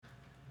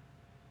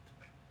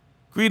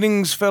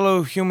Greetings,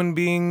 fellow human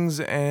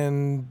beings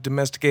and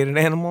domesticated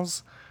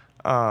animals.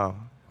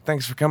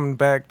 Thanks for coming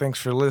back.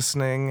 Thanks for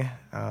listening.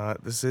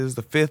 This is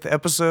the 5th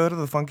episode of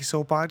the Funky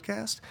Soul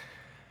Podcast,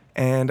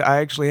 and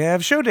I actually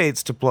have show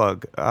dates to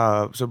plug.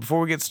 So before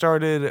we get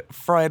started,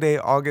 Friday,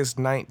 August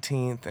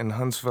 19th in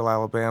Huntsville,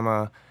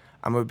 Alabama,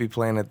 I'm going to be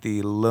playing at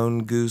the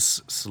Lone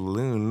Goose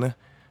Saloon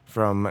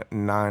from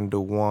 9 to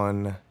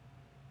 1.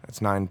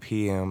 That's 9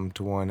 p.m.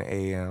 to 1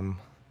 a.m.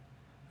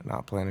 I'm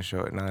not playing a show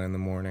at 9 in the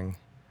morning.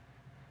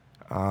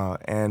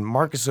 And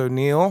Marcus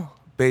O'Neill,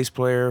 bass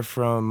player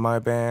from my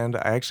band.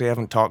 I actually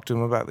haven't talked to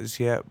him about this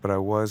yet, but I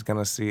was going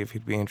to see if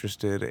he'd be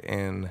interested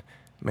in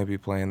maybe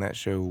playing that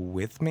show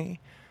with me.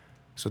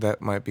 So that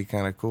might be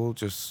kind of cool.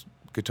 Just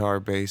guitar,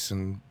 bass,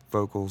 and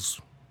vocals,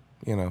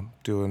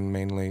 doing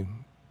mainly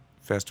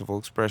festival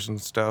expression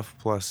stuff,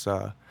 plus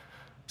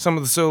some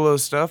of the solo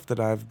stuff that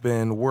I've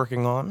been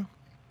working on.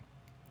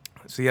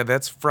 So yeah,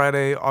 that's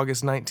Friday,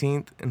 August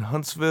 19th in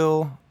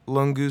Huntsville,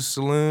 Lone Goose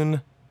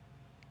Saloon.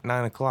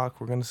 9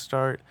 o'clock we're going to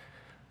start.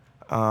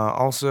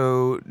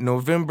 Also,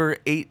 November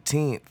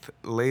 18th,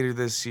 later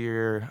this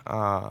year,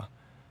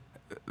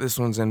 this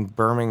one's in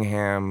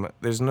Birmingham.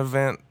 There's an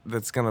event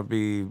that's going to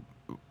be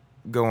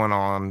going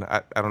on.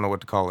 I don't know what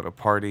to call it, a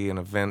party, an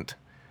event.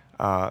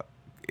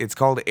 It's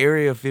called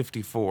Area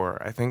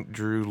 54. I think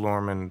Drew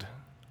Lormond,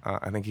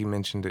 I think he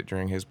mentioned it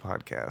during his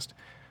podcast.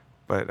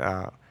 But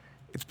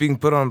it's being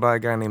put on by a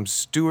guy named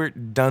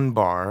Stuart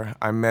Dunbar.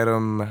 I met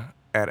him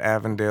at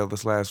Avondale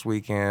this last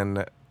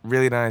weekend.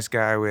 Really nice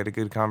guy. We had a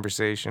good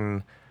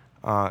conversation.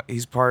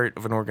 He's part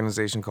of an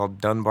organization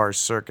called Dunbar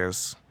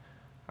Circus.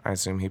 I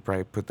assume he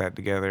probably put that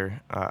together.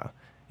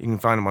 You can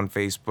find him on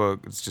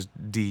Facebook. It's just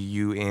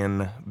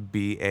DUNBAR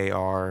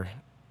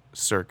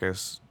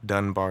Circus,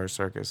 Dunbar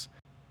Circus,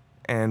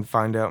 and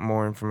find out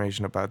more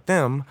information about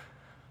them.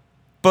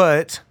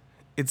 But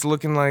it's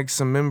looking like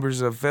some members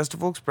of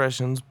Festival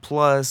Expressions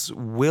plus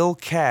Will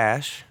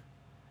Cash.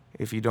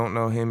 If you don't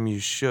know him, you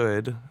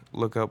should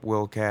look up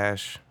Will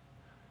Cash,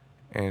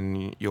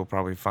 and you'll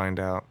probably find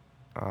out.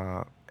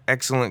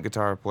 Excellent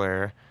guitar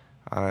player.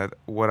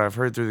 What I've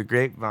heard through the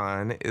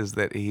grapevine is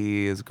that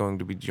he is going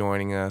to be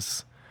joining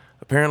us.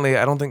 Apparently,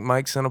 I don't think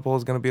Mike Senapole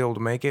is going to be able to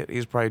make it.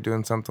 He's probably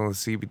doing something with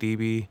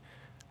CBDB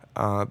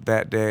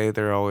that day.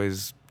 They're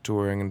always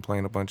touring and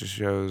playing a bunch of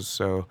shows,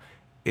 so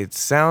it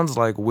sounds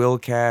like Will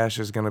Cash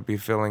is going to be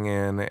filling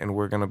in, and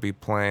we're going to be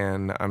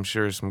playing, I'm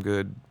sure, some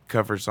good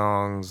cover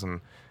songs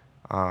and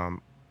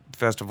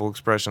festival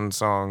expression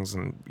songs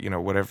and,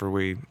 whatever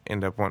we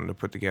end up wanting to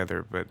put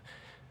together. But,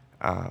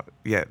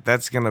 yeah,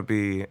 that's going to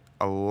be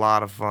a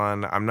lot of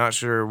fun. I'm not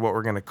sure what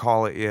we're going to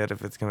call it yet,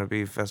 if it's going to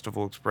be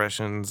Festival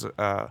Expressions.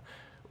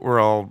 We're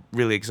all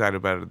really excited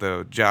about it,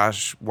 though.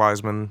 Josh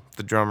Wiseman,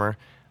 the drummer,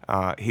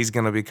 he's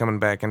going to be coming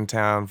back in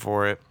town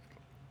for it.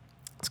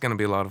 It's going to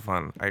be a lot of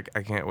fun.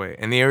 I can't wait.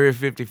 And the Area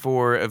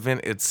 54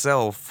 event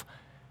itself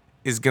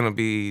is going to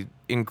be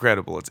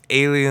incredible. It's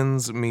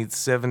aliens meets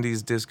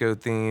 70s disco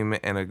theme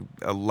and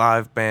a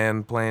live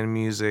band playing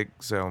music.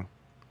 So,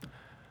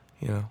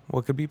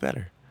 what could be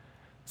better?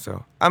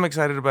 So I'm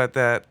excited about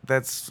that.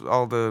 That's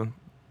all the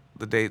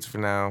dates for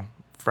now.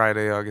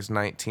 Friday, August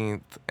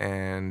 19th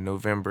and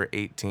November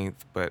 18th.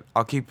 But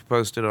I'll keep you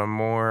posted on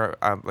more.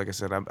 Like I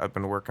said, I've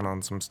been working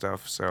on some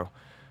stuff. So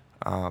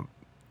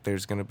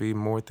there's going to be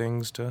more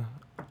things to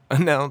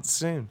announce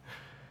soon.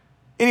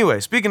 Anyway,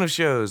 speaking of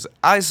shows,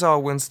 I saw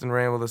Winston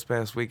Ramble this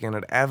past weekend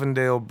at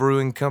Avondale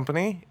Brewing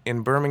Company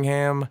in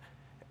Birmingham.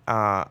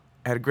 Had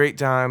a great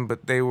time,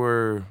 but they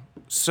were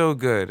so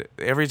good.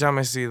 Every time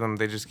I see them,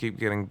 they just keep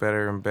getting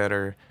better and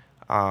better.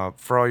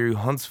 For all you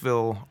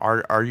Huntsville,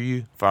 for all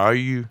you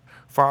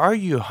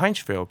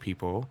Huntsville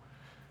people,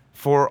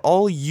 for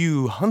all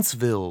you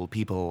Huntsville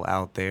people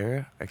out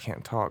there, I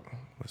can't talk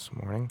this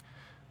morning.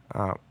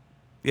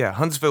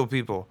 Huntsville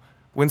people.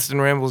 Winston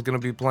Ramble is going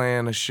to be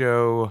playing a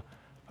show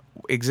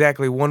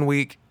exactly 1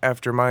 week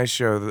after my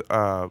show.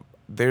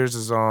 Theirs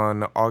is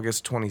on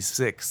August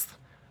 26th.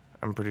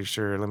 I'm pretty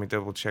sure. Let me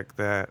double check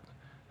that.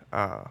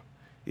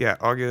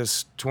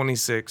 August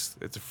 26th.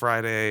 It's a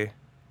Friday.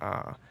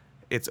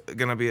 It's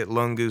going to be at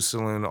Lone Goose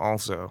Saloon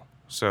also.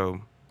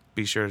 So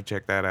be sure to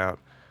check that out.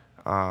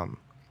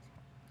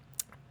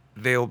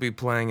 They'll be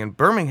playing in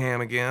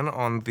Birmingham again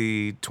on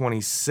the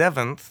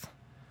 27th,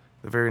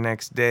 the very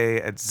next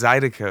day at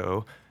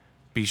Zydeco.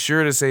 Be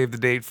sure to save the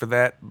date for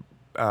that.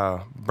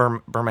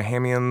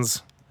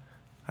 Birminghamians,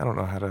 I don't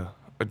know how to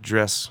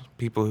address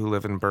people who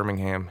live in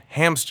Birmingham.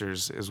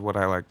 Hamsters is what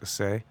I like to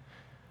say.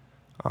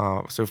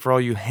 So for all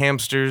you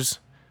hamsters,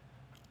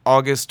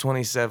 August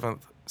 27th,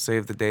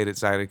 save the date at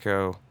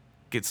Zydeco,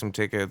 get some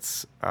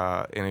tickets,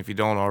 and if you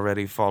don't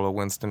already, follow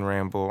Winston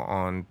Ramble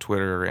on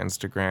Twitter or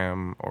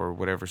Instagram or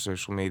whatever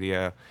social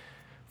media.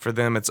 For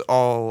them, it's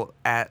all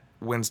at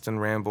Winston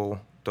Ramble,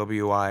 Winston,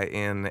 Ramble,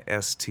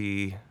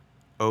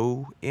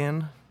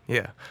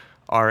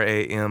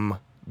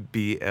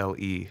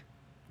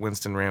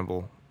 Winston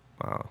Ramble,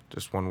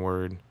 just one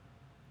word.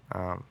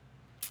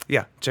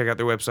 Check out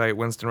their website,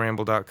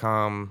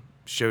 winstonramble.com.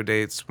 show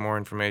dates, more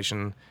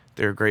information.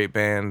 They're a great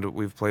band.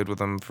 We've played with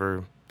them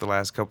for the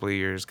last couple of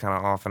years, kind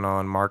of off and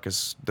on.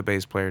 Marcus, the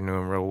bass player, knew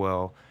them real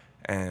well,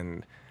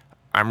 and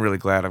I'm really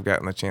glad I've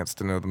gotten the chance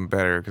to know them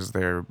better because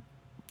they're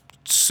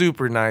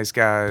super nice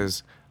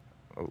guys.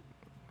 Oh,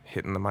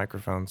 hitting the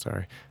microphone,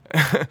 sorry.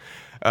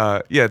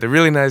 Yeah, they're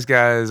really nice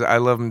guys. I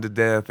love them to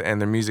death,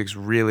 and their music's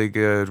really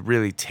good,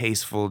 really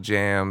tasteful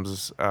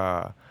jams.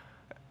 I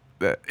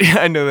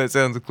know that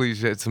sounds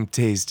cliche, some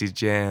tasty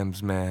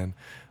jams, man,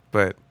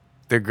 but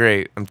they're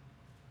great. All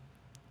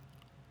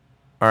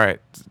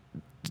right.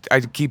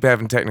 I keep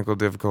having technical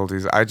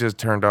difficulties. I just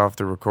turned off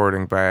the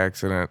recording by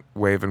accident,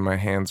 waving my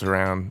hands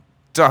around,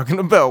 talking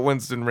about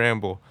Winston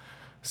Ramble.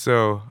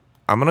 So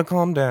I'm going to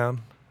calm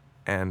down,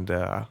 and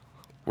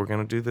we're going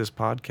to do this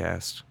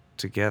podcast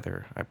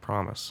together, I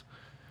promise.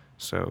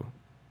 So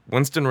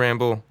Winston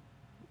Ramble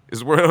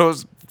is where I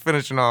was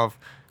finishing off.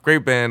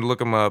 Great band. Look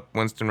them up,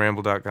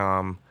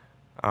 winstonramble.com.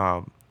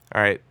 All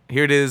right,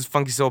 here it is,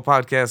 Funky Soul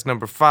Podcast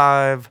number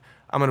 5.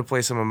 I'm going to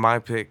play some of my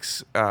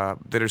picks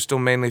that are still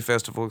mainly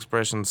Festival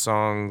Expressions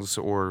songs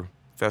or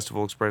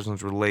Festival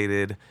Expressions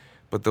related,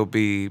 but there'll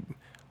be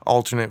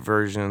alternate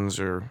versions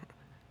or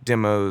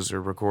demos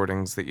or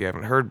recordings that you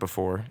haven't heard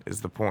before is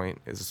the point.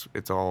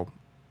 It's all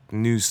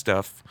new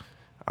stuff.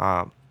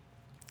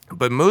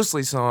 But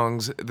mostly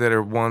songs that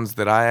are ones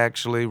that I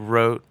actually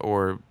wrote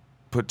or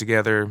put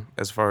together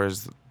as far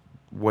as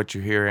what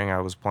you're hearing. I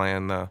was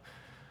playing the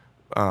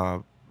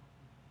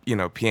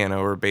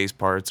piano or bass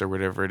parts or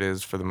whatever it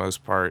is for the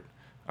most part.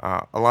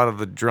 A lot of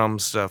the drum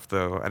stuff,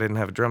 though, I didn't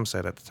have a drum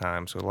set at the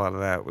time, so a lot of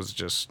that was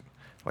just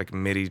like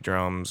MIDI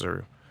drums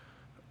or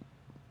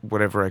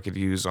whatever I could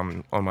use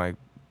on my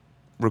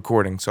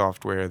recording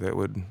software that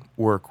would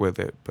work with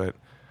it. But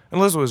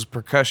unless it was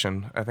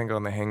percussion, I think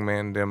on the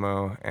Hangman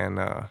demo and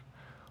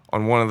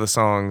on one of the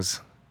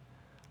songs,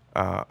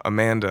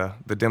 Amanda,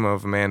 the demo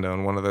of Amanda,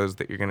 on one of those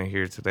that you're going to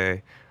hear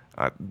today,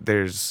 I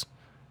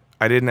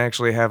didn't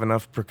actually have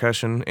enough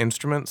percussion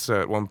instruments, so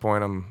at one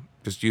point I'm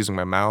just using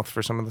my mouth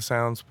for some of the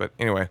sounds. But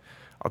anyway,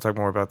 I'll talk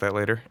more about that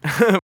later.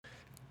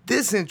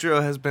 This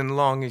intro has been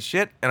long as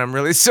shit, and I'm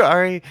really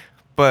sorry,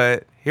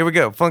 but here we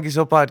go. Funky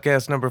Soul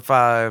Podcast number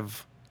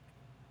 5.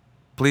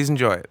 Please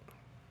enjoy it.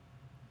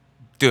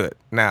 Do it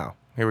now.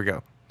 Here we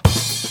go.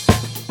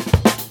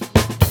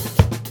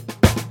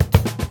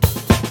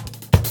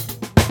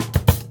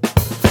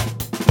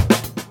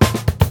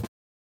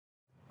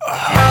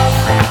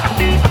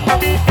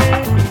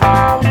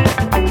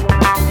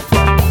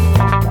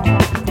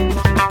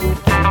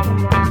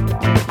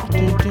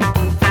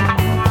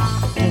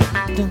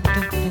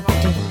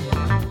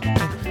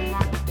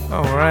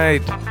 All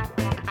right,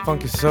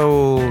 Funky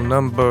Soul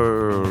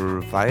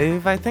number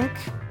 5, I think.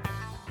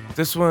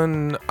 This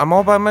one, I'm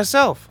all by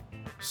myself,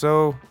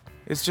 so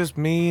it's just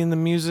me and the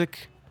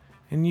music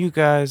and you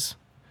guys.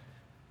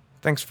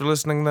 Thanks for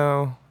listening,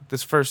 though.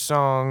 This first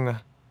song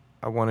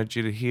I wanted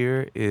you to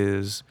hear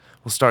we'll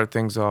start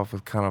things off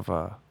with kind of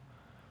a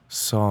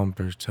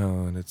somber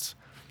tone. It's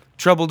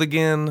Troubled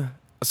Again,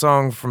 a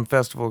song from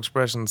Festival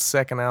Expressions'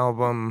 second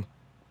album.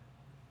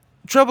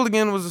 Troubled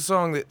Again was a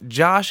song that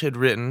Josh had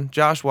written.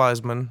 Josh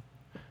Wiseman,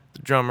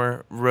 the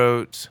drummer,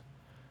 wrote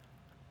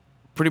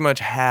pretty much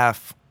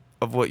half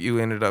of what you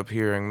ended up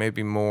hearing,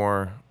 maybe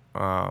more.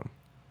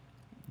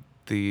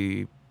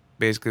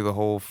 Basically the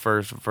whole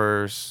first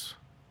verse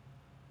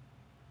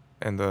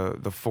and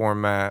the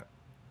format,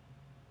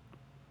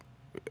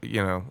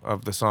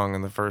 of the song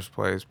in the first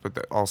place,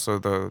 but also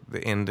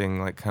the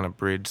ending, like, kind of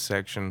bridge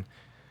section.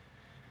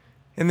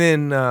 And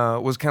then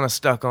was kind of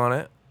stuck on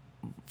it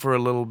for a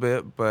little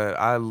bit, but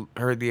I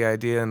heard the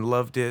idea and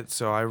loved it,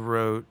 so I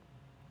wrote,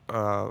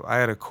 I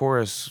had a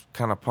chorus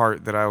kind of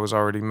part that I was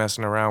already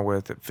messing around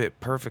with that fit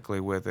perfectly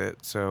with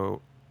it,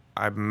 so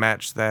I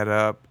matched that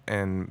up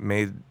and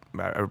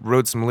I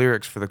wrote some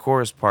lyrics for the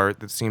chorus part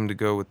that seemed to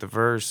go with the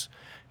verse,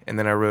 and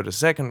then I wrote a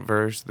second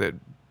verse that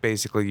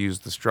basically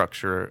used the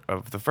structure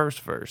of the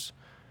first verse.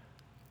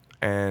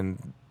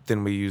 And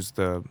then we used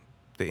the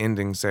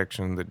ending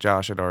section that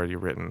Josh had already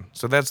written.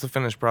 So that's the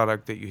finished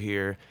product that you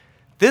hear.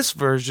 This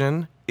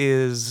version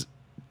is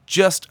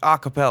just a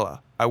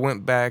cappella. I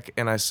went back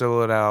and I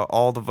soloed out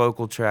all the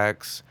vocal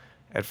tracks.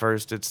 At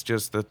first, it's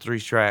just the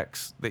 3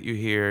 tracks that you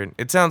hear.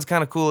 It sounds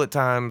kind of cool at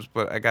times,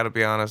 but I got to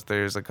be honest,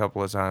 there's a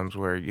couple of times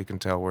where you can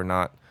tell we're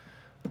not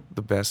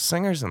the best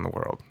singers in the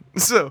world.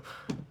 So,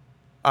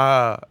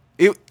 I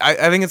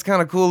think it's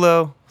kind of cool,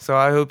 though, so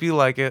I hope you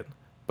like it.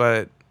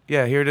 But,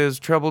 yeah, here it is,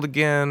 Troubled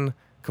Again,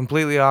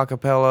 completely a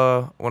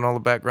cappella. When all the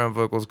background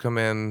vocals come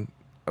in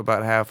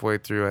about halfway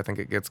through, I think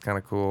it gets kind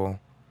of cool.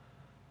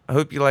 I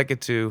hope you like it,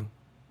 too.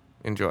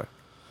 Enjoy.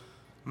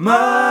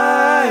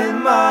 My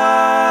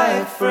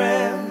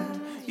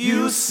friend,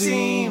 you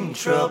seem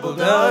troubled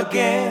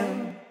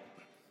again.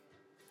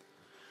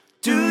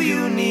 Do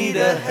you need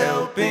a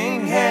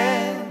helping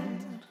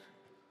hand?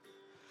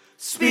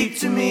 Speak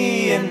to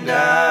me and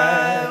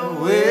I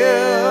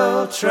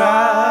will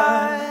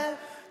try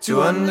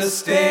to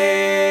understand.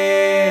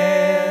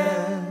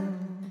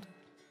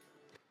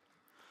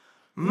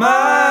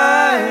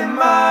 My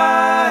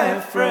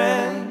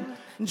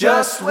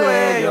just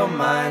where your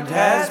mind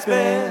has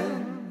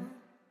been.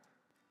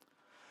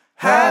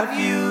 Have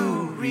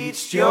you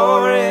reached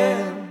your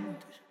end?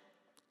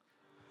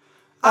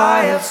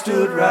 I have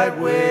stood right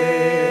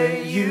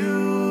where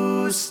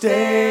you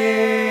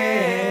stand.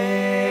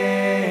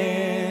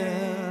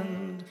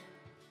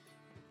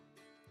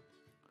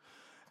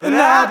 And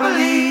I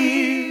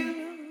believe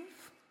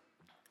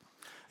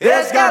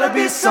there's gotta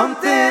be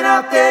something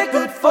out there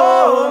good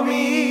for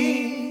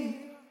me.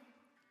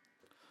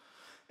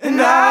 And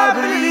I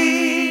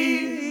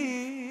believe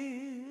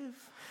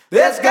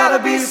there's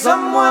gotta be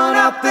someone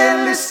out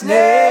there listening.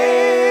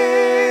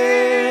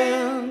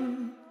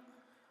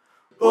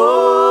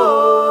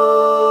 Oh,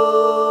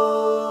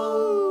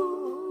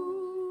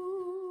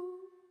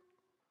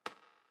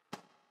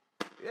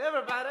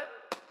 everybody.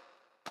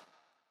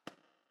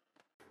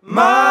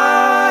 My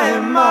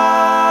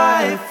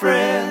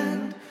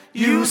friend,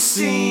 you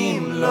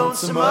seem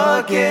lonesome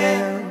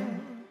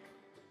again.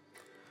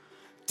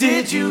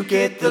 Did you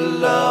get the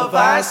love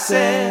I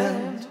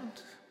sent?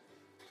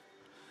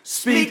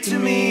 Speak to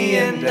me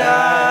and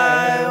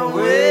I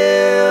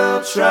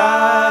will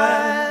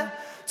try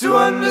to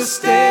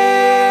understand.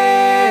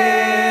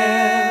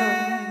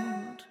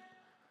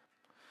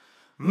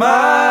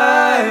 My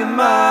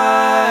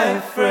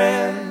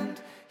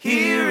friend,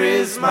 here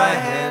is my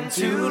hand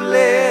to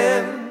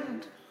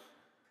lend.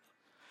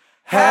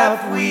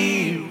 Have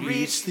we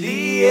reached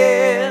the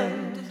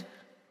end?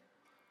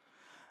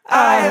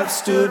 I have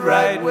stood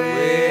right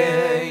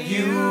where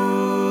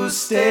you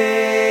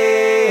stand.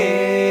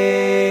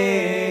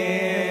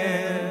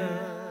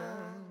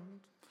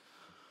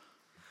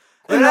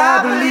 And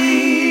I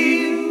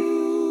believe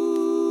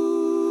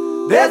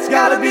there's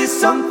gotta be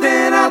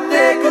something out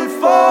there good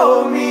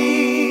for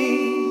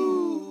me.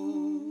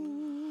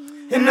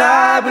 And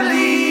I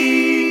believe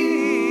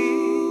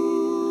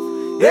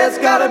there's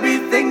gotta be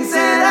things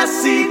that I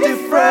see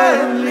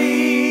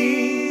differently.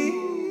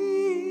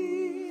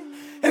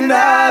 And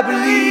I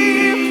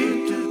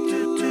believe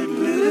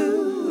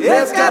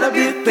there's gotta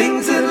be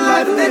things in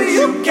life that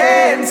you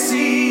can't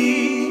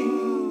see.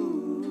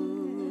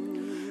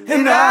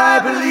 And I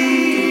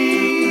believe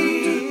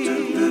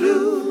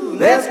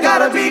there's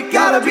gotta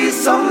be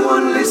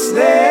someone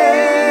listening.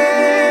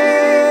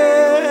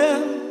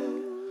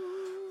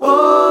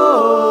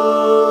 Oh,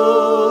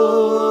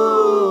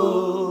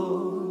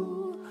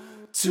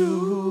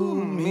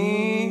 to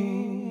me.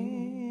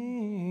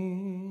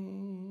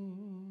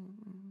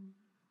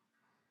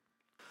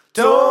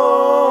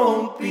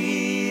 Don't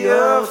be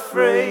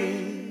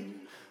afraid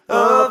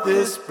of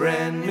this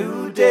brand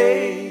new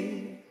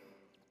day.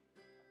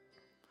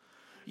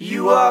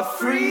 You are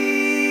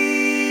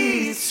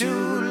free to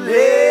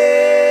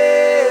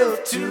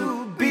live,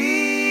 to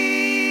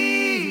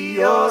be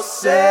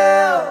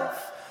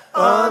yourself,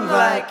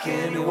 unlike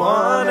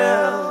anyone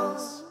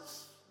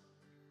else.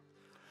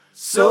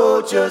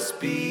 So just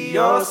be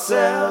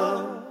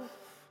yourself.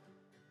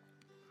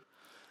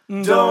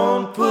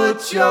 Don't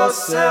put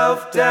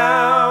yourself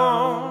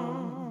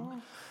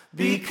down,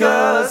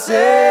 because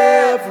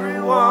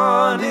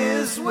everyone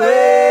is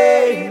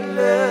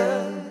weightless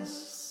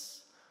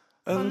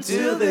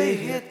until they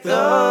hit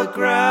the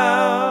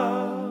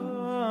ground.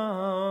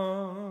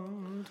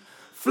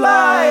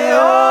 Fly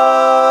on,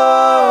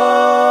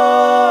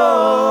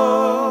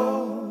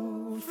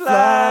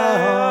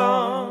 fly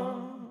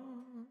on,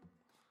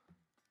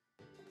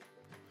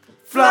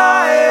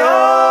 fly on.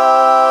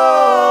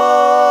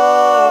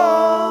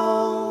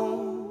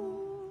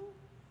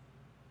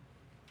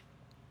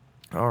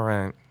 All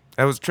right.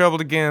 That was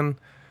Troubled Again.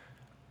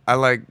 I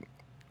like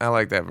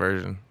that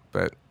version,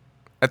 but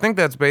I think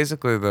that's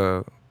basically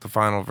the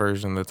final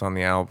version that's on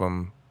the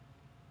album.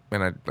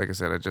 And like I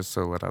said, I just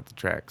soloed out the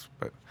tracks,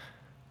 but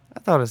I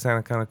thought it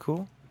sounded kind of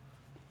cool.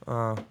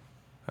 I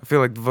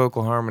feel like the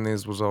vocal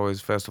harmonies was always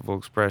Festival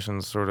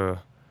Expression's sort of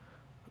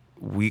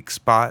weak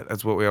spot.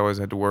 That's what we always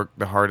had to work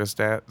the hardest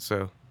at,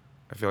 so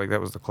I feel like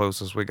that was the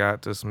closest we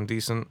got to some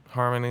decent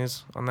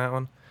harmonies on that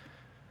one.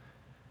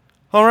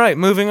 All right,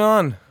 moving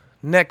on.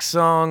 Next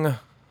song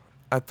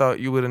I thought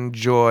you would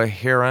enjoy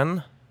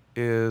hearing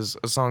is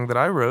a song that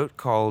I wrote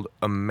called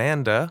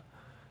Amanda.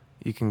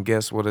 You can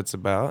guess what it's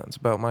about. It's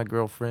about my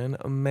girlfriend,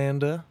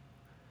 Amanda.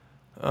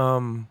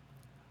 I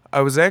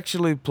was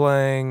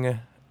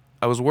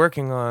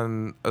working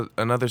on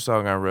another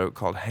song I wrote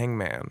called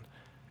Hangman,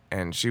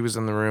 and she was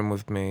in the room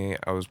with me.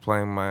 I was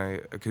playing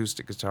my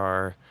acoustic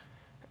guitar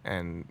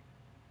and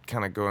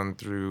kind of going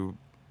through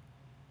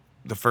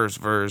the first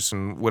verse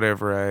and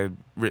whatever I had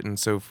written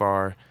so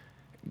far.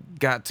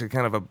 Got to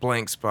kind of a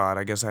blank spot.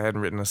 I guess I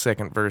hadn't written a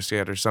second verse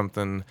yet or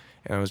something,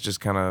 and I was just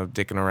kind of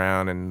dicking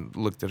around and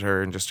looked at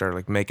her and just started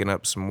like making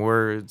up some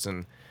words,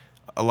 and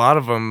a lot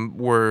of them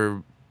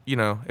were,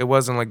 it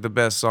wasn't like the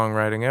best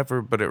songwriting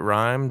ever, but it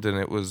rhymed, and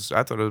I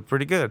thought it was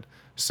pretty good.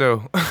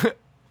 So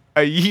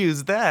I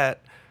used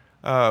that,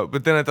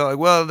 but then I thought, like,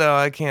 well, no,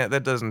 I can't.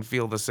 That doesn't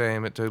feel the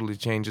same. It totally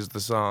changes the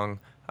song.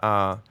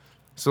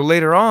 So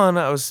later on,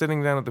 I was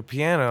sitting down at the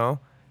piano,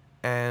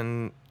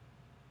 and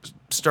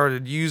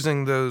started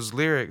using those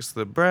lyrics,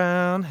 the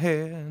brown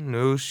hair,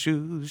 no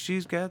shoes,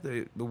 she's got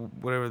the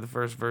whatever the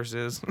first verse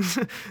is.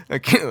 I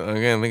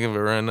can't think of it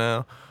right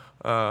now.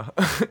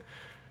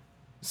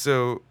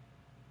 So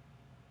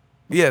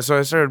so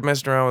I started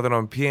messing around with it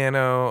on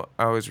piano.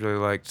 I always really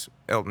liked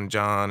Elton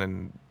John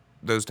and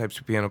those types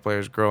of piano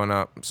players growing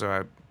up,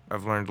 so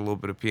I've learned a little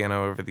bit of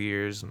piano over the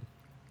years,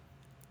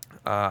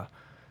 and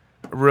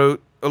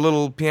wrote a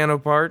little piano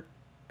part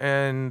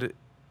and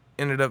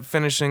ended up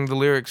finishing the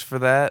lyrics for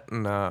that,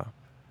 and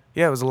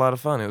it was a lot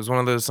of fun. It was one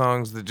of those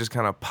songs that just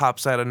kind of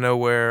pops out of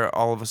nowhere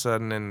all of a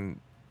sudden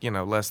in,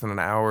 less than an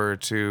hour or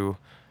two.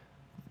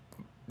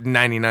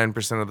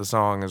 99% of the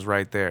song is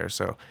right there.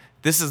 So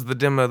this is the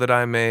demo that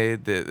I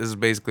made. This is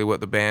basically what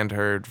the band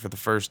heard for the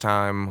first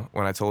time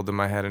when I told them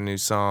I had a new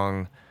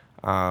song.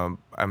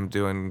 I'm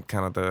doing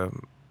kind of the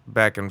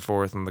back and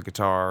forth on the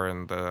guitar,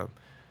 and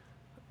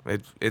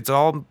it's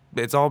all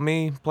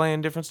me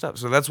playing different stuff.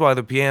 So that's why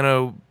the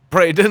piano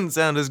probably didn't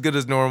sound as good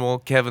as normal.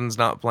 Kevin's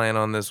not playing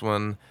on this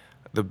one.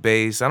 The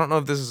bass, I don't know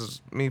if this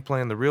is me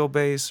playing the real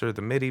bass or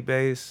the MIDI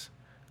bass.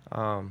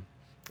 And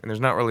there's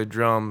not really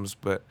drums,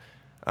 but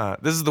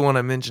this is the one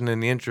I mentioned in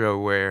the intro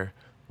where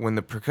when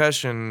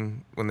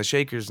the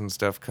shakers and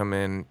stuff come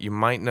in, you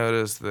might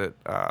notice that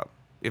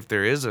if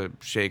there is a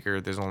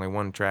shaker, there's only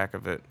one track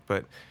of it,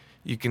 but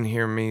you can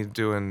hear me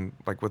doing,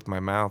 like with my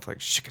mouth, like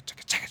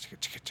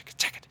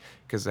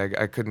because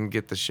I couldn't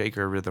get the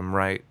shaker rhythm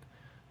right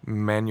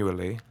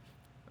manually.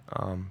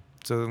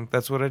 So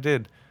that's what I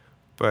did.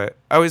 But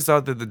I always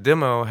thought that the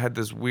demo had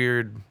this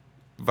weird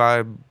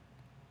vibe,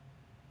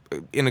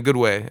 in a good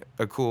way,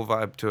 a cool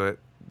vibe to it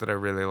that I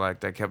really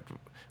liked.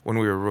 When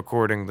we were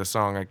recording the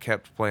song, I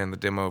kept playing the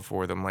demo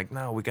for them. Like,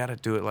 no, we got to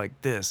do it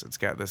like this. It's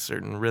got this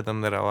certain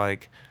rhythm that I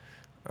like.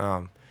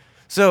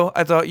 So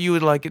I thought you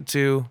would like it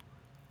too.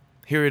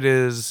 Here it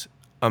is,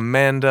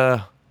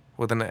 Amanda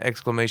with an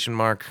exclamation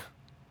mark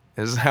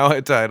is how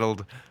I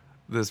titled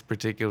this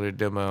particular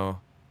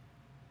demo.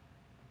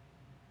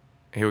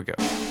 Here we go.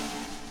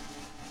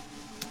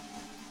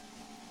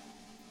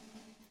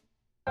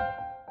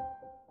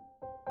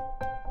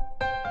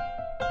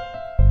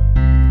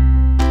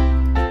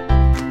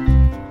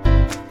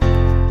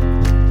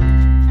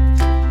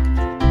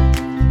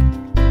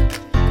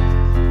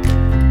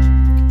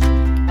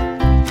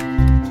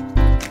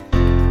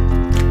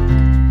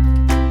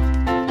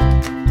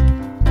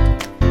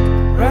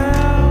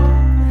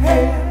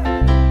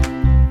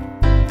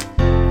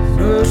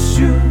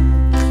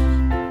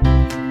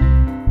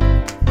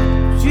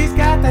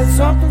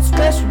 Something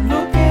special,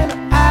 look in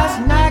her eyes,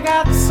 and I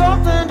got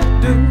something to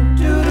do.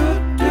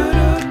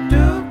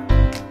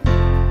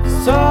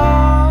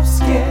 Soft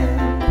skin,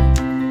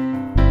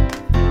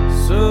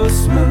 so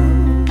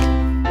smooth.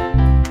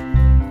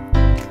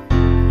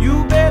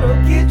 You better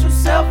get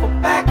yourself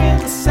back in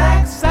the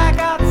sack, 'cause I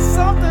got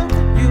something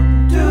for you.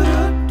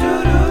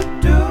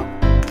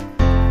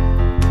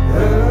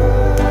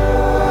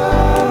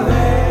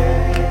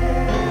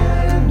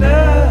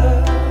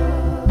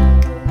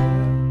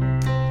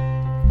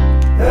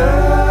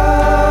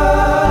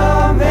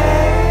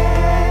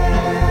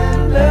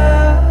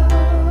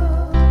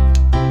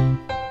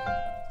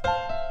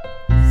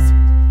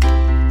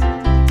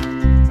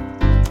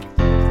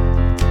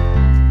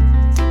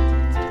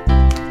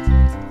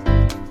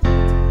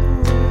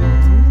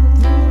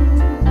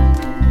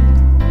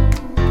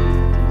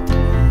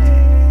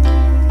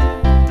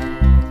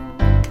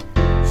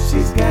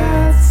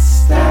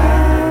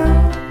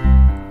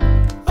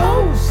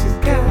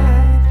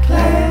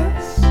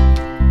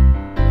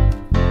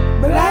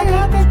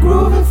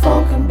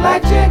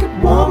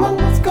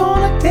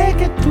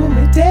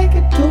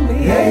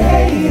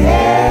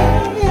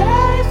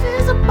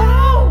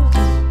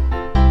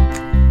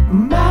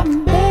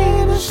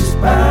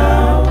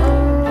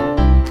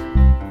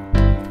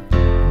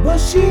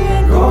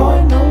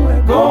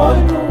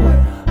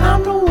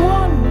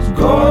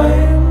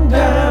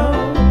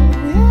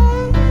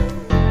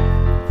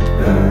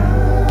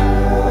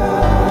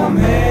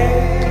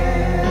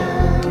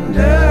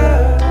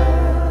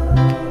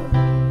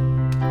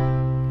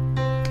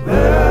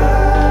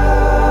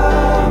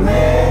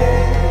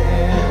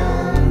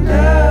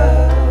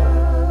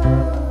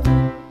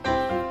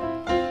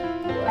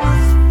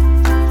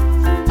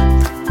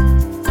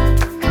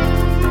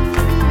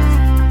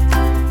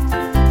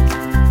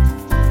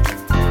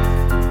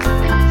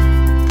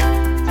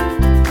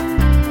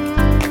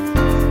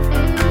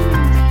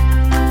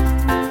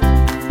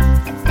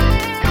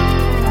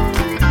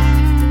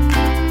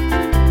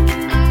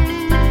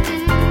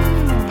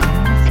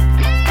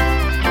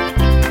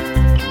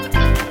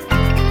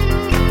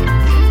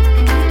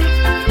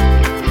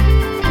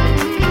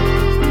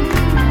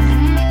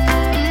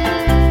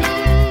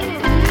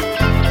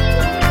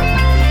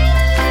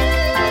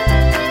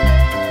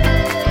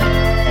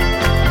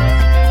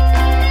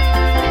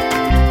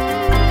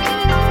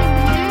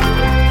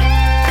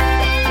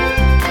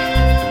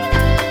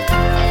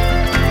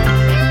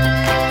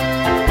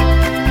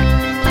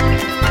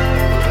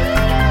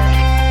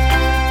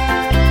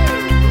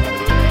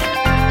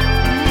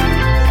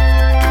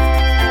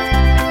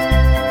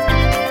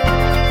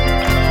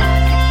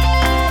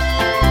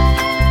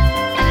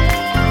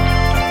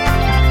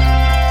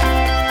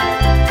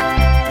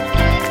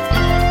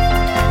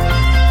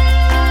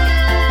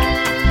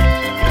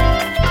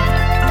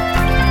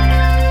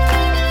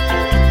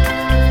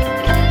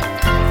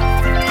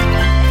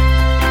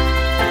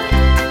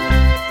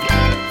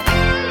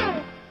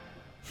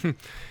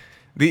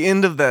 The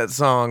end of that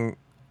song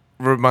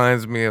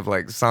reminds me of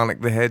like Sonic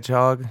the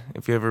Hedgehog.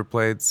 If you ever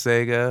played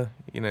Sega,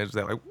 you know, it's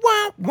that like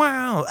wow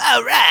wow,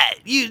 all right,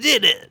 you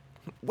did it,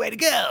 way to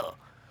go.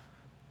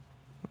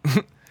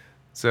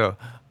 So,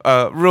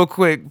 real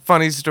quick,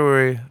 funny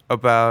story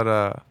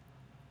about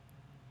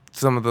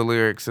some of the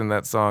lyrics in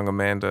that song,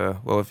 Amanda.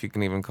 Well, if you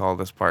can even call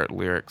this part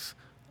lyrics,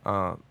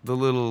 the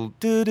little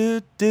do do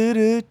do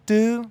do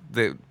do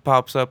that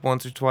pops up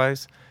once or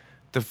twice.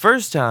 The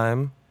first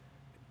time,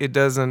 it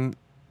doesn't.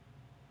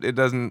 You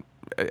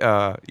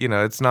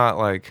know, it's not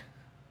like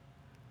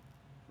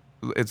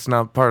it's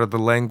not part of the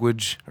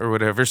language or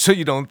whatever, so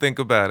you don't think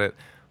about it.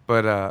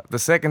 But the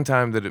second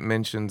time that it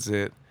mentions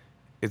it,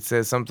 it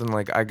says something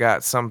like "I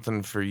got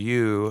something for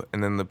you,"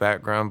 and then the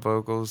background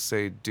vocals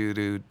say "do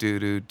do do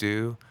do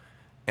do."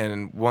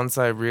 And once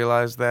I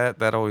realized that,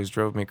 that always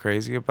drove me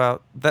crazy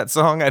about that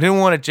song. I didn't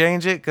want to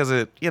change it because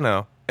it, you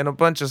know, in a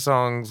bunch of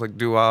songs like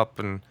doo-wop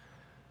and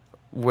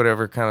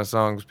whatever kind of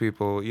songs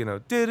people, you know,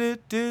 did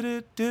it,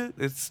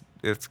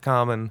 it's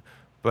common,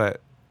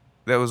 but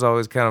that was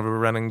always kind of a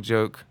running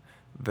joke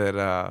that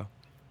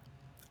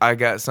I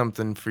got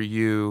something for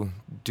you,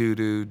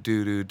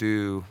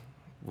 do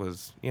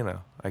was, you know,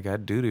 I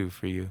got doo-doo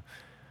for you,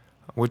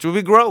 which would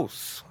be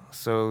gross.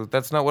 So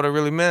that's not what I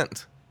really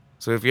meant.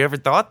 So if you ever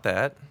thought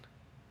that,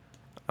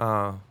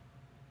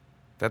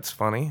 that's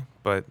funny,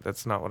 but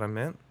that's not what I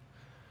meant.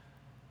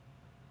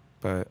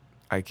 But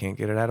I can't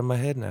get it out of my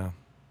head now.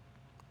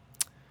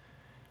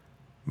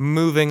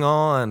 Moving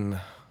on.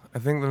 I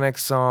think the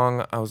next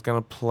song I was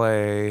going to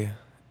play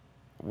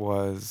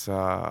was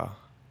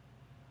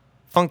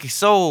Funky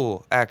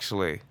Soul,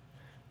 actually.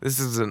 This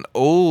is an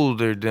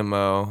older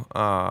demo.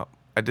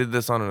 I did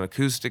this on an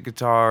acoustic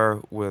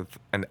guitar with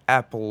an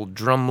Apple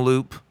drum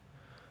loop.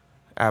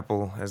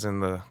 Apple, as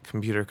in the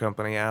computer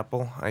company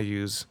Apple. I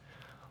use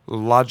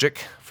Logic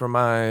for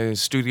my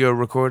studio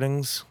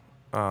recordings.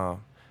 Not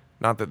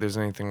that there's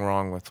anything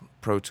wrong with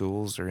Pro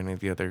Tools or any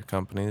of the other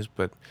companies,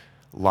 but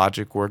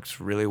Logic works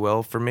really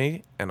well for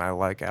me, and I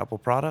like Apple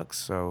products,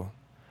 so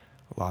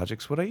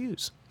Logic's what I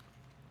use.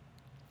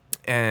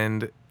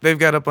 And they've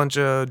got a bunch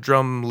of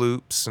drum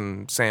loops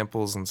and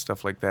samples and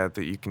stuff like that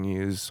that you can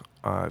use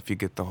if you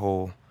get the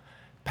whole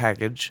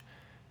package.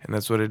 And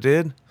that's what I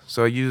did.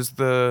 So I used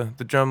the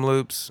drum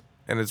loops,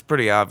 and it's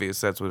pretty obvious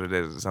that's what it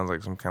is. It sounds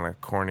like some kind of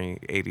corny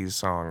 80s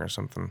song or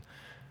something.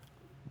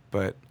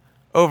 But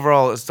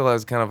overall, it still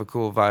has kind of a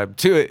cool vibe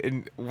to it.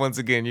 And once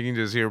again, you can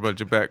just hear a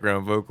bunch of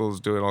background vocals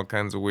doing all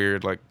kinds of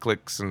weird, like,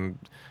 clicks. And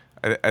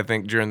I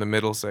think during the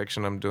middle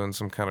section, I'm doing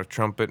some kind of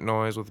trumpet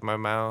noise with my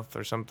mouth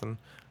or something.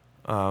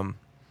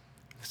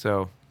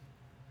 So,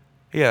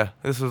 yeah,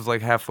 this was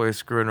like halfway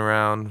screwing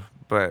around,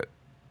 but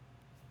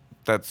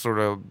that's sort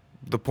of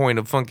the point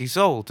of Funky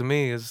Soul to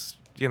me is,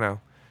 you know,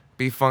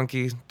 be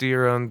funky, do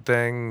your own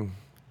thing.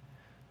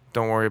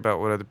 Don't worry about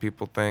what other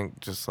people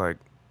think. Just like,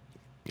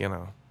 you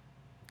know,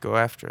 go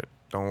after it.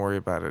 Don't worry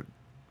about it.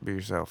 Be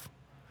yourself.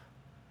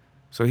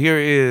 So here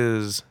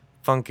is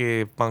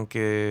Funky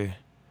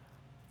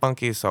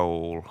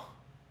Soul,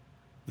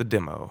 the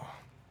demo.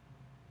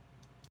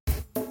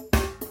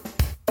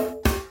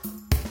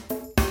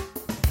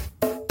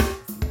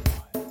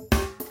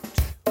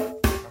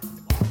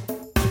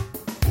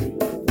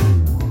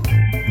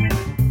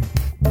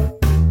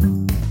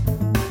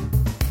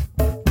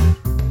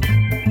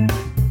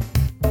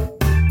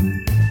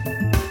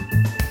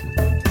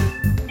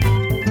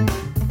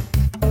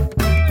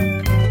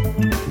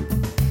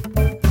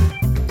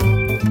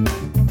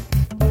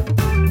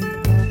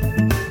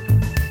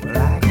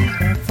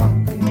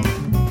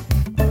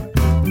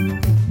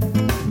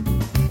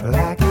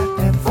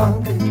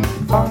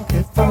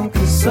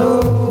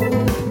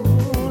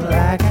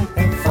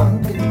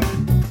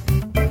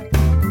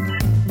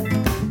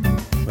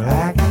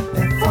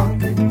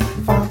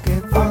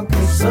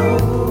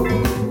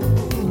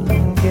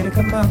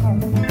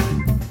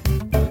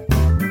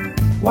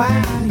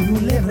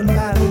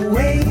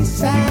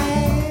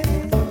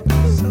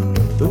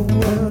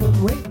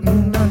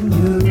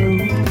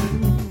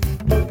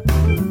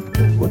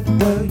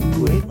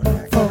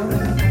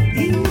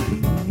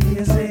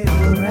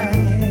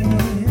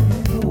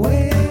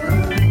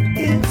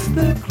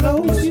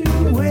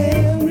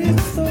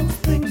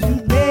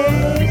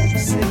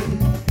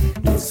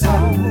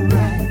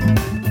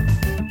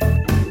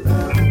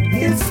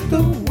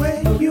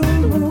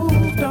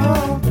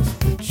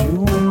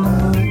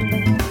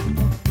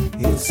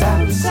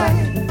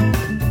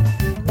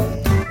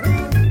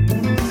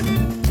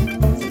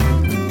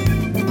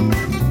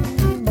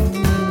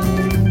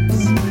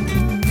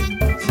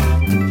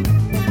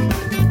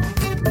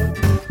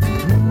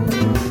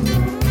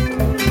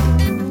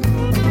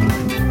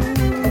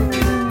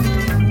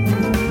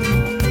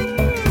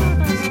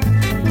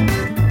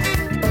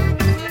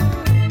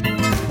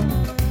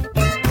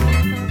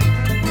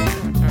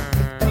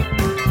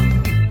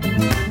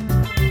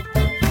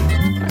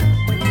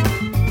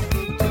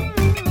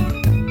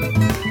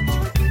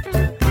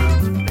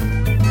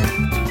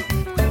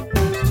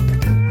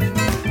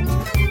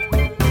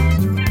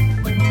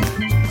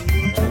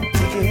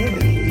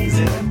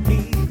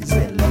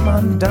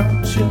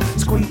 Won't you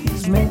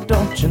squeeze me?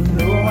 Don't you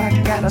know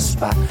I got a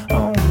spot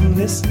on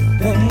this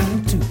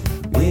thing too?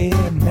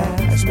 Yeah, now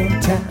I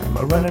spend time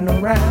running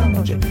around.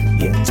 Don't you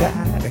get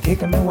tired of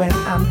kicking me when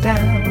I'm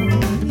down?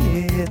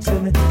 Yeah,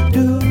 tell me,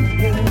 do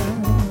you?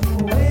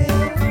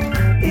 Well,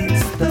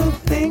 it's the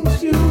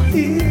things you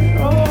hear.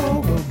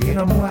 Oh, go get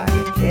 'em while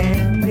you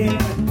can.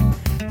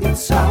 Yeah,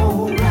 it's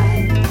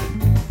alright.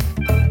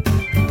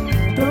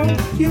 Don't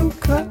you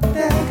cut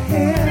that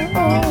hair?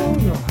 Oh,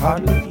 you're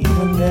hardly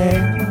even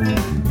there.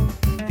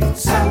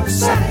 It's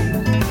outside.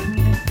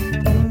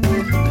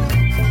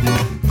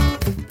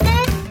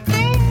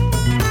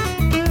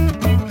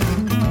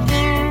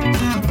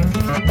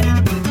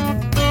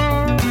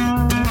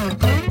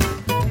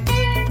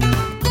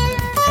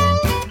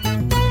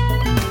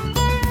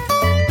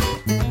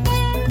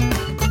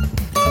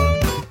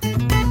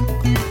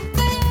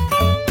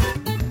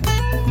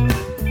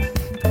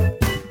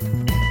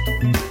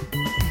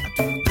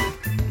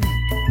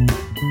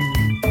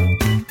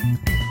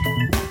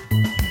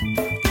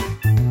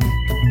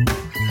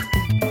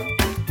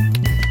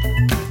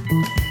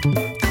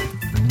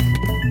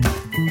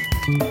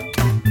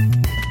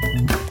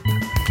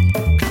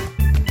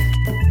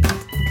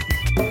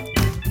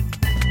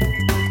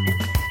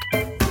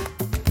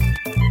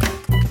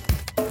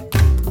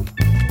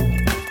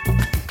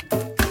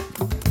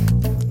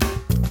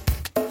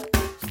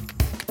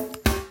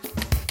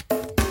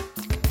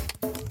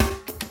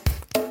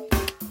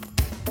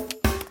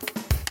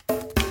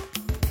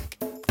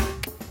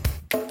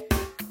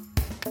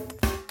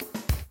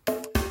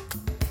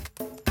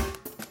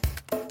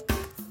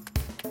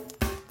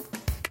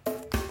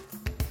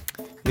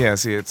 Yeah,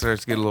 see, it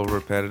starts to get a little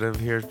repetitive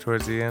here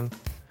towards the end.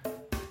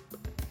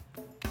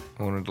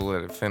 I wanted to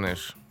let it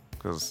finish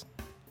because,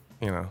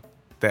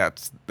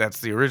 that's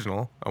the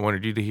original. I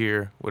wanted you to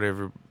hear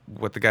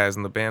what the guys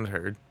in the band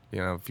heard,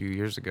 a few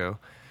years ago.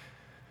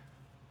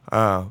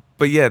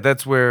 But yeah,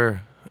 that's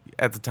where,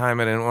 at the time,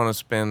 I didn't want to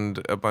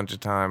spend a bunch of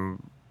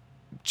time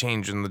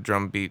changing the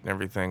drum beat and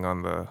everything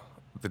on the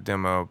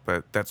demo,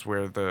 but that's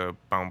where the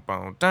boom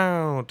boom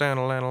down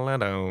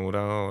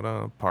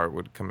down part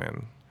would come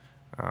in.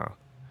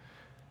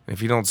 If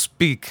you don't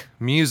speak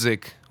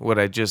music, what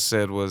I just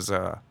said was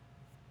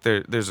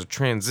there's a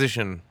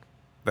transition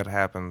that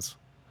happens,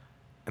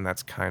 and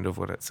that's kind of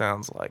what it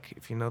sounds like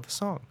if you know the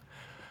song.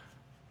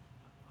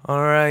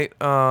 All right,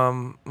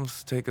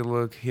 let's take a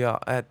look here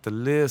at the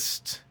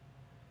list.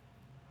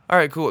 All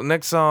right, cool.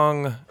 Next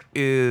song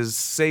is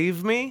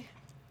Save Me.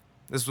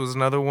 This was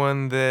another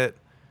one that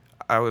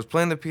I was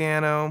playing the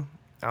piano,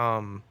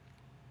 and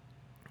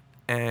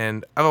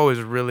I've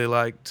always really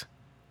liked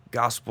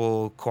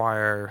gospel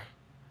choir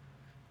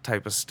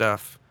type of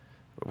stuff,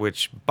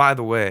 which, by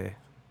the way,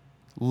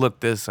 look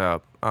this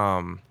up.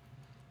 I'm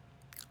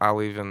not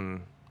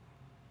going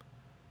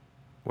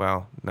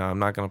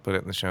to put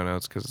it in the show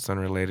notes because it's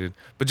unrelated,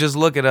 but just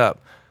look it up.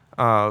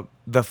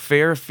 The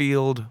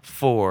Fairfield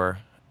 4,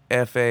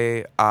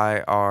 Fairfield,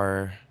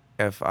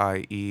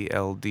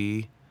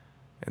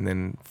 and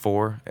then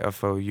 4,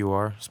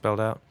 Four, spelled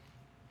out.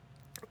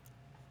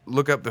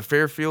 Look up the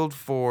Fairfield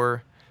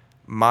 4,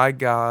 My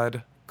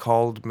God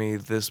Called Me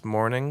This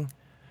Morning,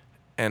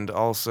 and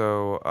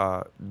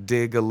also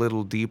Dig a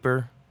Little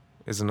Deeper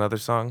is another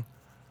song.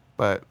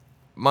 But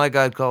My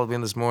God Called Me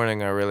This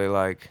Morning I really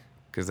like,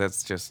 because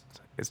it's just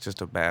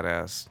a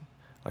badass.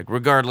 Like,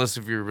 regardless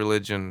of your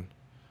religion,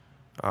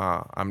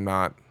 I'm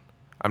not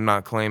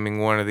claiming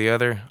one or the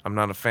other. I'm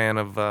not a fan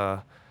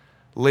of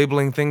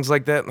labeling things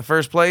like that in the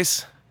first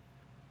place.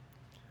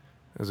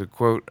 There's a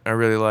quote I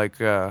really like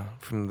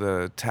from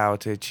the Tao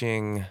Te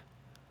Ching,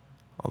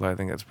 although I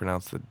think that's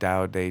pronounced the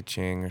Tao Te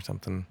Ching or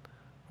something,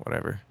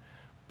 whatever.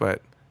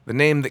 But the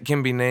name that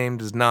can be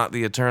named is not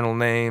the eternal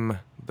name.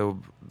 The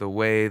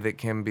way that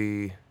can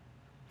be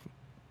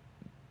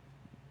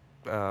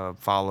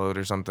followed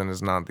or something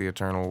is not the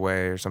eternal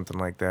way or something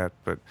like that.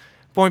 But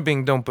point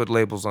being, don't put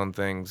labels on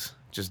things.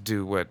 Just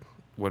do what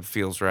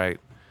feels right.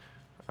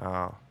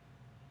 Back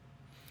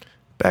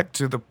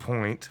to the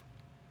point.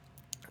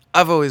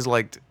 I've always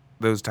liked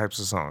those types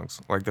of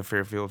songs, like the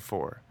Fairfield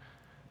 4.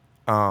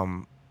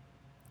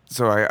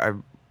 So I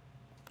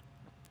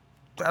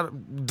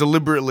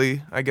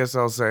deliberately, I guess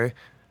I'll say,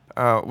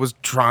 was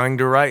trying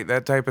to write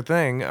that type of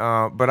thing.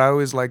 But I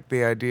always liked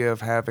the idea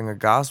of having a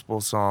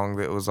gospel song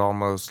that was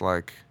almost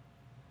like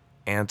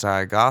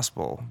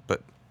anti-gospel.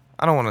 But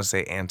I don't want to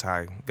say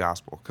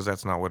anti-gospel, because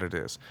that's not what it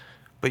is.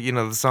 But,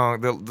 the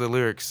song, the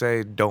lyrics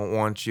say, don't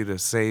want you to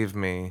save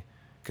me,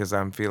 because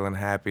I'm feeling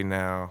happy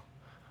now.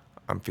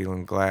 I'm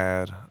feeling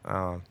glad.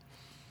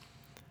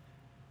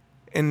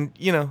 And,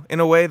 in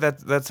a way,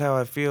 that's how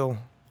I feel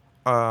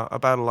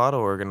about a lot of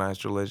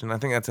organized religion. I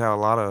think that's how a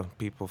lot of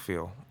people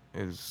feel,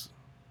 is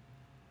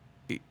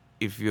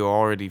if you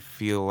already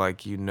feel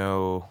like you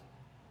know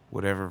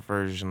whatever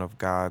version of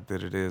God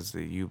that it is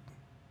that you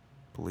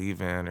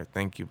believe in or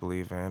think you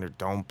believe in or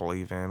don't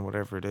believe in,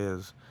 whatever it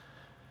is,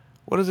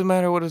 what does it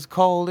matter what it's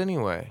called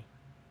anyway?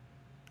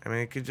 I mean,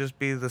 it could just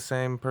be the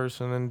same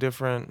person in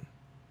different,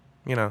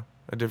 a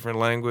different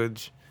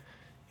language,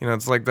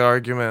 It's like the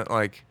argument,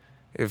 like,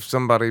 if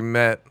somebody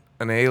met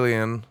an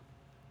alien,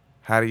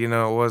 how do you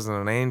know it wasn't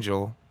an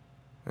angel?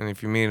 And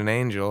if you meet an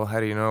angel, how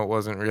do you know it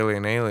wasn't really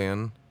an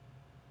alien?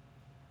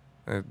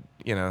 It,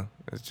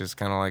 it's just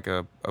kind of like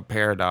a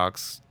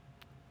paradox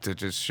to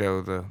just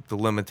show the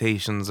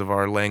limitations of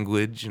our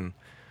language and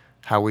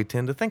how we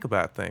tend to think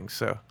about things.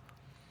 So,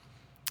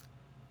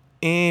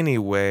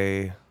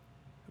 anyway,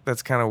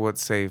 that's kind of what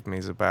Save Me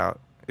is about,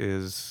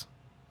 is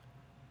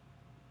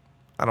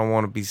I don't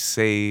want to be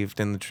saved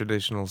in the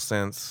traditional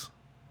sense.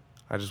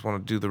 I just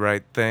want to do the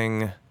right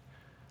thing.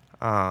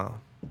 So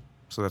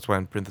that's why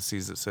in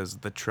parentheses it says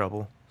the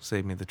trouble.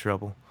 Save me the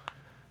trouble.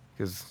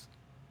 Because,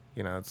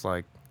 it's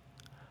like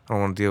I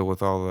don't want to deal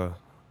with all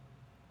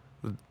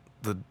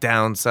the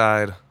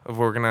downside of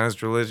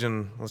organized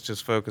religion. Let's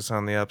just focus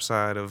on the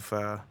upside of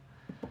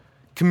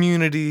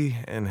community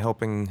and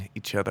helping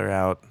each other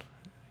out.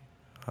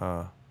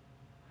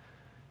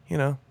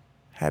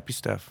 Happy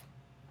stuff.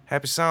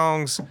 Happy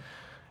songs.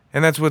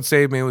 And that's what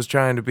Save Me was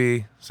trying to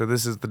be. So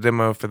this is the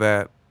demo for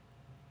that.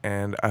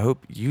 And I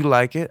hope you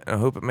like it. I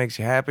hope it makes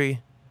you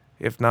happy.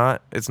 If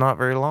not, it's not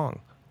very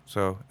long.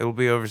 So it'll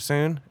be over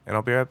soon, and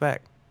I'll be right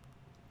back.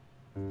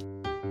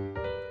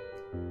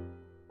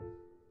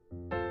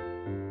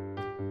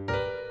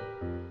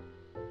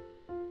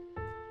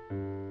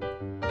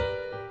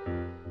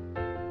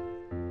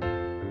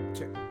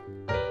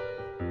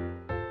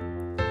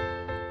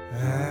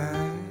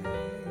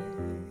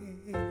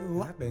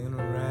 I've been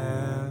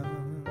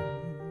around,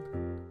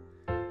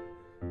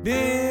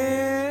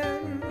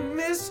 been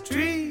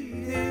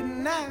mistreated,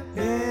 and I've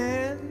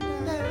been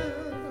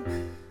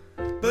down,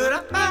 but I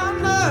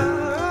found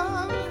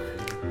love,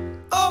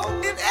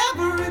 in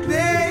every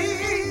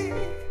day.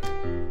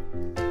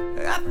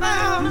 I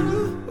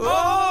found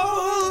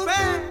all the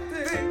bad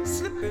things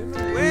slipping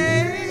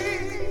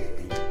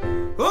away.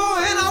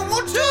 And I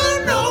want you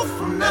to know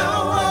from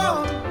now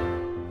on,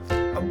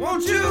 I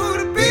want you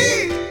to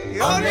be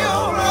on your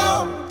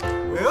own.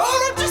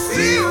 Oh, don't you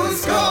see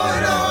what's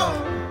going on?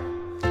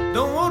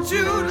 Don't want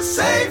you to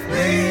save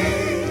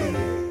me.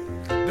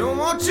 Don't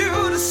want you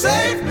to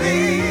save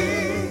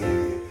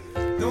me.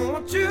 Don't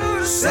want you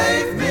to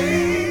save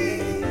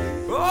me.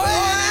 Oh,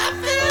 and I'm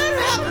feeling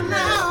happy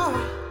now.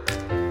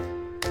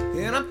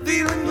 And I'm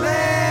feeling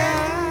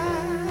glad.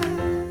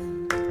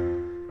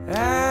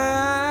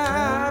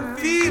 I'm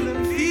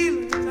feeling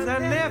feelings I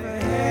never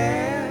had.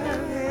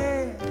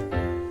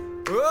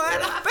 Oh,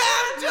 and I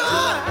found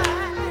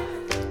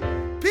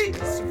joy,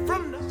 peace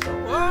from the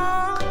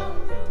world.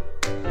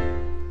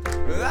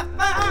 I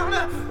found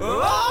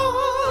all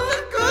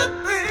the good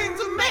things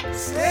that make me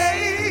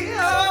stay.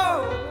 And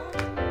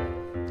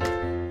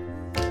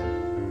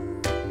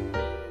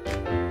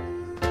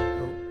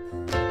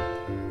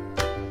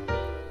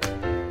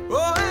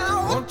I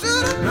want you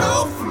to know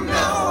from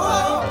now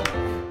on,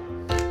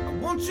 I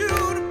want you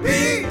to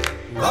be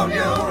on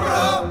your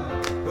own.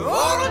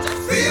 Oh, don't you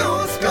feel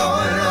what's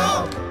going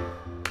on?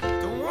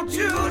 Don't want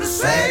you to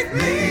save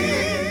me.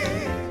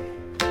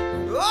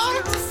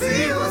 Oh, don't you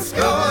feel what's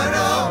going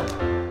on?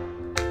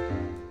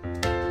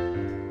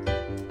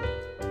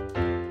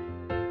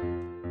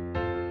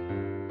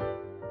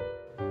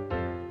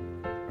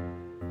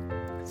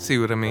 See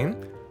what I mean?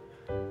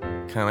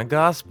 Kind of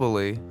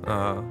gospel-y.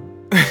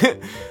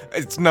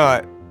 It's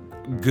not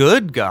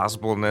good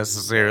gospel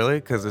necessarily,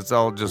 because it's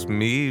all just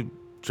me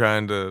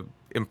trying to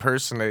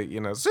impersonate, see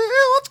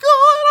what's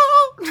going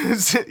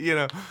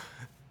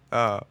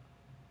on,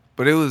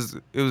 but it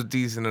was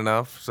decent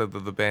enough so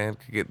that the band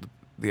could get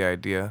the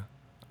idea.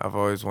 I've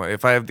always wanted,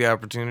 if I have the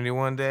opportunity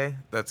one day,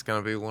 that's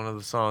gonna be one of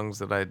the songs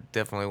that I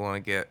definitely want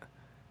to get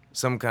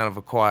some kind of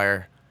a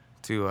choir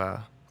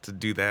to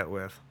do that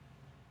with.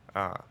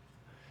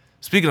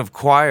 Speaking of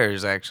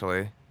choirs,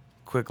 actually,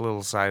 quick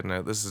little side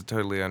note. This is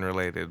totally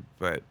unrelated,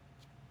 but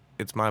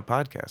it's my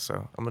podcast,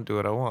 so I'm going to do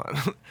what I want.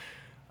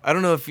 I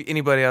don't know if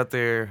anybody out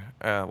there,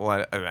 I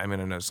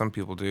know some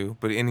people do,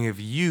 but any of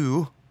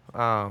you,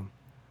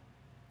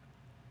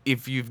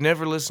 if you've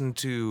never listened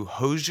to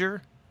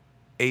Hozier,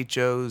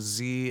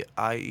 Hozier,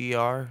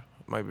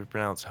 might be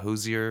pronounced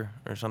Hozier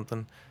or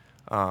something,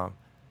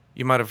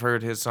 you might have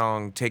heard his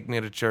song, Take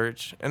Me to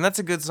Church, and that's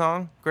a good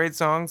song, great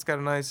song. It's got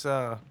a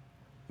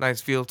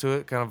nice feel to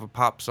it, kind of a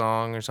pop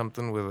song or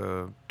something with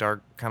a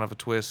dark kind of a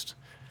twist.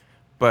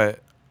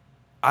 But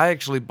I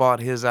actually bought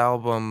his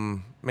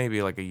album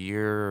maybe like a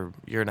year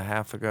and a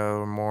half ago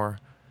or more,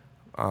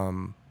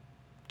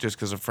 just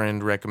because a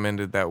friend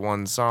recommended that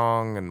one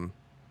song, and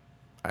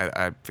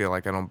I feel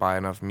like I don't buy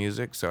enough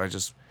music, so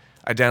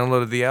I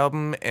downloaded the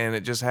album, and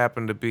it just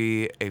happened to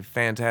be a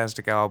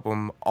fantastic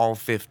album. All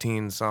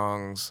 15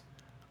 songs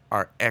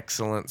are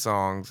excellent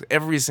songs.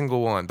 Every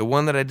single one. The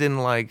one that I didn't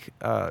like,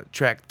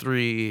 track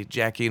 3,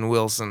 Jackie and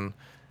Wilson,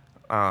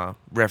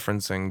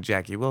 referencing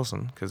Jackie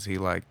Wilson, because he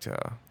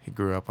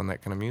grew up on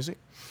that kind of music.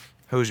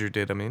 Hozier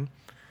did, I mean.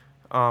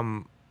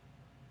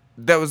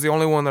 That was the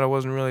only one that I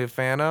wasn't really a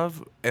fan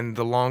of, and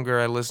the longer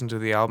I listened to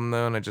the album,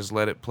 though, and I just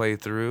let it play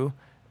through,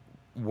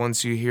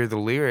 once you hear the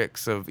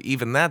lyrics of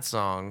even that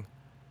song,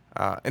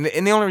 And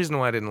the only reason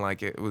why I didn't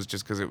like it was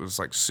just because it was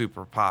like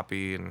super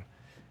poppy, and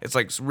it's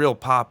like real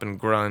pop and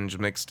grunge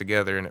mixed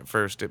together. And at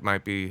first it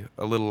might be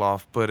a little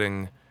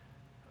off-putting,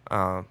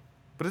 but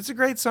it's a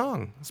great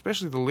song,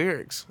 especially the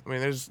lyrics. I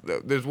mean,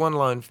 there's one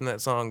line from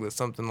that song that's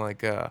something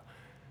like,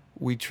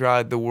 "We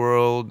tried the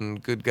world,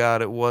 and good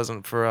God, it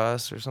wasn't for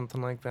us," or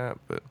something like that.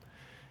 But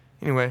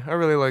anyway, I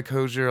really like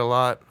Hozier a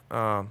lot.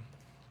 I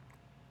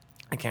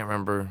can't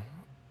remember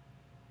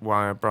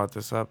why I brought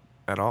this up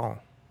at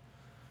all.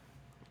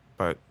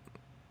 But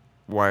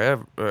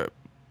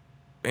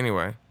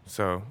anyway,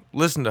 so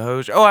listen to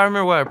Hozier. Oh, I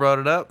remember why I brought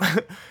it up.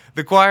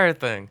 The choir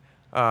thing.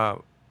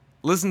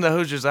 Listen to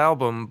Hozier's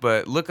album,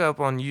 but look up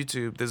on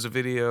YouTube. There's a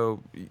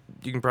video.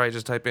 You can probably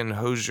just type in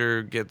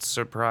Hozier gets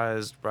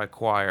surprised by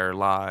choir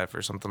live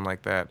or something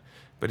like that.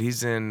 But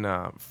he's in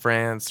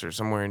France or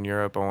somewhere in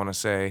Europe, I want to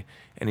say,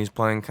 and he's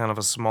playing kind of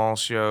a small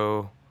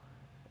show,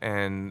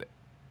 and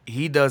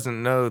he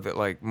doesn't know that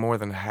like more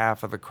than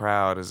half of the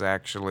crowd is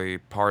actually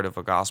part of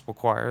a gospel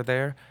choir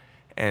there,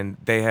 and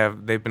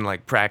they've been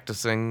like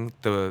practicing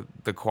the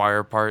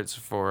choir parts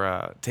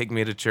for Take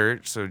Me to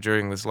Church. So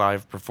during this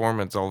live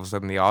performance, all of a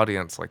sudden the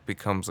audience like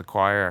becomes a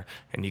choir,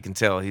 and you can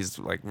tell he's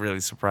like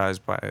really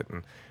surprised by it.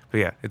 But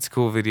yeah, it's a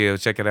cool video.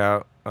 Check it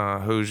out.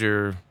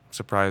 Hozier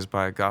surprised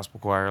by a gospel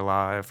choir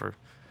live, or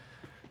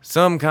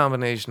some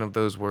combination of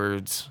those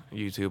words.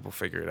 YouTube will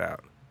figure it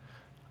out.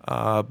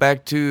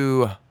 Back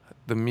to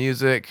the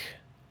music.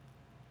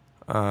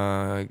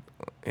 Yeah,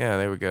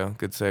 there we go.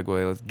 Good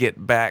segue. Let's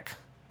get back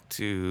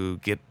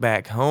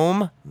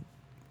home.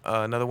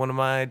 Another one of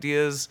my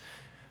ideas.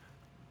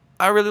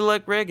 I really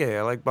like reggae.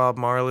 I like Bob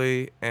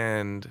Marley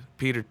and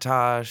Peter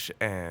Tosh,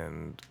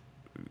 and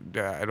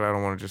I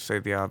don't want to just say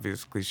the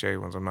obvious cliche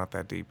ones. I'm not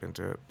that deep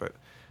into it, but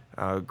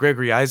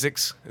Gregory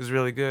Isaacs is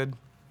really good.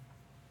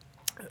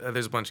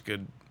 There's a bunch of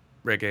good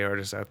reggae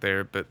artists out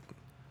there, but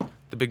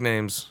the big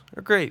names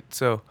are great.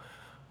 So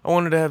I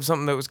wanted to have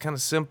something that was kind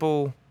of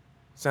simple,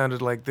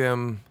 sounded like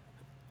them.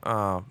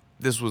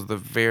 This was the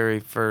very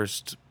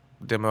first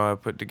demo I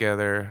put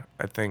together.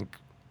 I think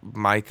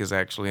Mike is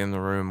actually in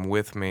the room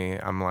with me.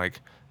 I'm like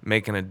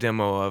making a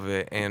demo of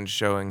it and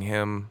showing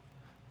him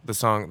the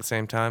song at the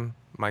same time.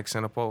 Mike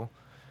Sinopol.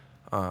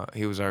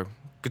 He was our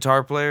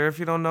guitar player, if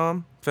you don't know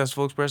him.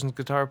 Festival Expressions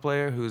guitar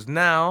player, who's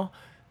now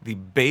the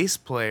bass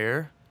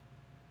player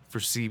for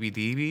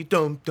CBDB.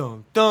 Dum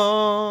dum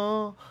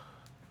dum.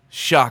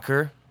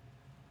 Shocker.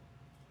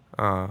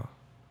 No,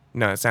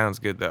 it sounds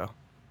good though.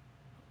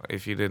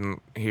 If you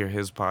didn't hear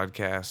his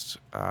podcast,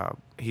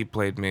 he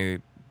played me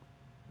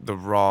the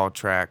raw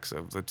tracks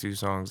of the two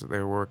songs that they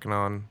were working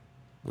on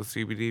with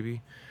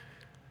CBDB.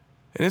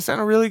 And it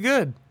sounded really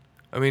good.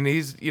 I mean,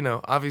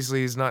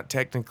 obviously he's not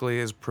technically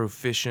as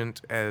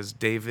proficient as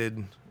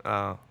David,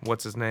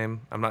 what's his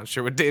name? I'm not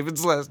sure what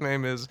David's last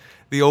name is.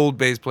 The old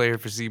bass player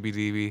for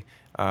CBDB.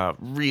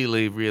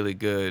 Really, really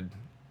good.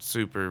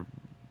 Super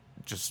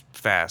just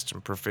fast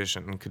and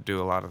proficient and could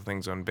do a lot of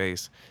things on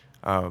bass.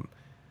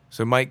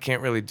 So Mike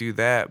can't really do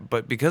that,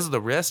 but because the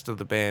rest of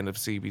the band of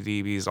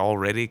CBDB is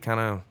already kind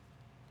of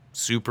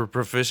super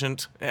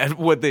proficient at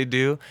what they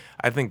do,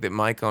 I think that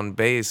Mike on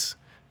bass,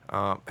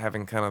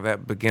 having kind of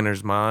that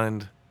beginner's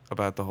mind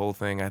about the whole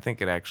thing, I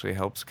think it actually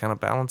helps kind of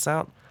balance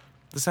out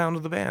the sound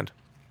of the band.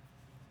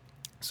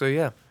 So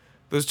yeah,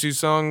 those two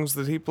songs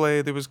that he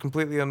played, it was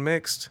completely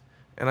unmixed,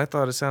 and I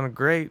thought it sounded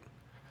great.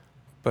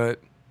 But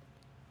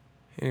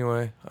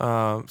anyway,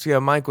 so yeah,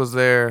 Mike was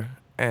there,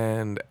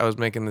 and I was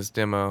making this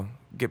demo.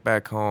 Get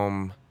back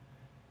home.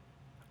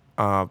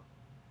 And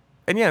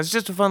yeah, it's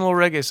just a fun little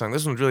reggae song.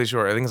 This one's really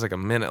short. I think it's like a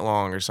minute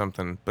long or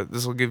something. But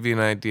this will give you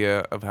an idea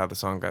of how the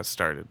song got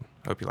started.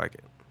 Hope you like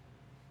it.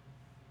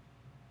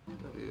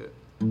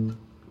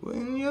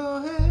 When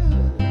your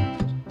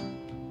head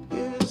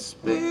is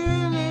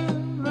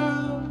spinning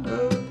round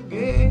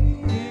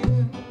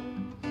again,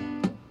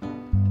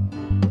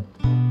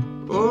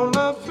 oh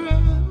my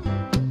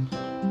friend,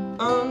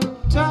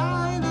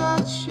 untie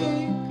that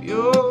shape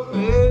you're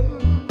in.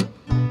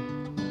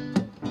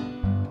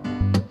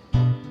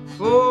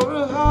 For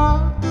a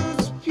heart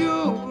that's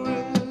pure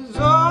is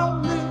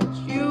all that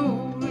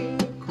you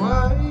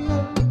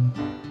require.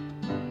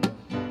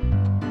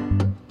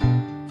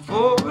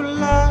 For a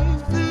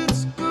life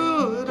that's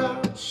good,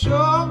 I'm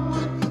sure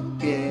will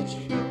get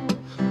you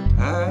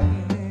high.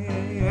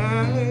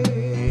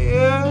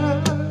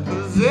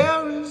 'Cause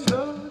there is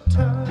no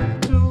time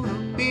to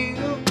beat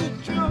up the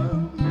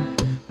drum,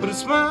 but a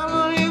smile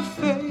on your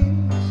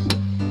face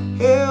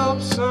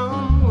helps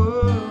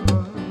someone.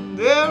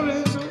 There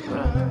is a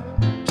rhyme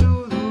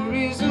to the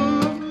reason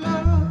of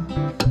love,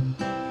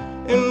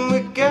 and we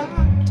got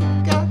to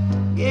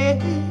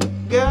get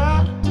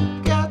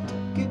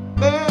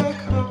back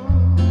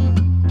home.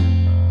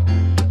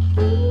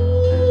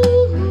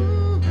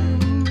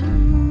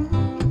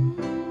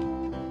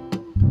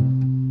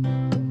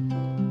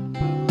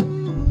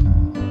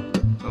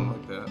 Something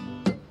like that.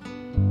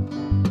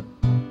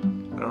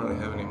 I don't really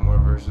have any more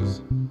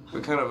verses,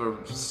 but kind of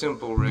a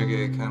simple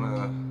reggae kind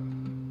of.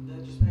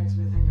 That just makes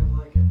me think of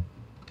like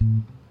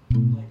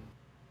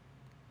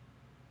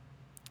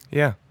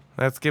Yeah,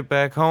 let's get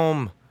back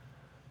home.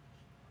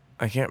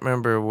 I can't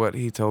remember what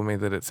he told me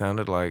that it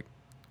sounded like,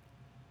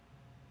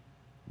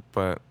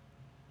 but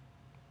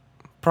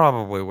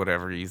probably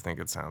whatever you think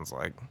it sounds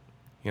like.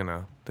 You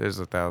know, there's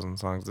 1,000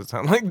 songs that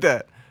sound like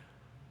that.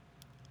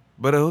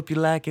 But I hope you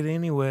like it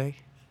anyway.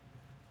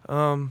 I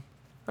don't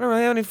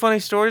really have any funny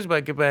stories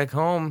about Get Back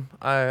Home.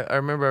 I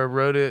remember I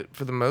wrote it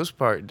for the most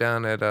part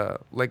down at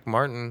Lake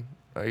Martin.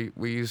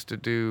 We used to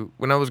do,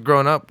 when I was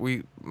growing up,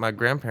 my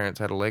grandparents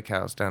had a lake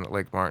house down at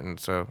Lake Martin,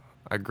 so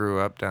I grew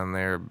up down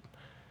there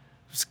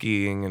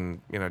skiing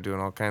and, doing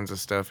all kinds of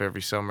stuff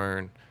every summer.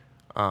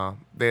 And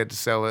they had to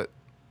sell it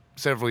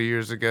several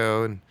years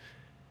ago, and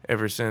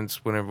ever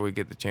since, whenever we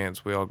get the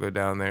chance, we all go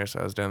down there.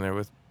 So I was down there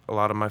with a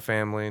lot of my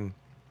family, and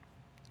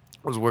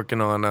I was working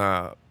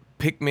on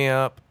Pick Me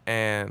Up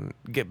and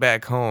Get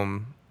Back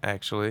Home,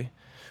 actually,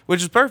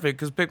 which is perfect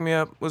because Pick Me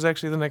Up was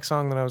actually the next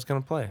song that I was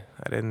going to play.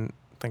 I didn't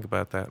think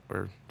about that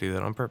or do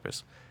that on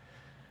purpose.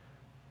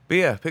 But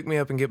yeah, Pick Me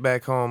Up and Get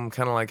Back Home,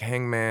 kind of like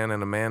Hangman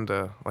and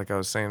Amanda, like I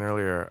was saying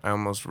earlier. I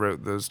almost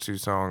wrote those two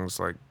songs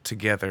like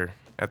together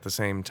at the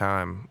same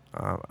time.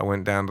 I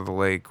went down to the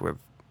lake with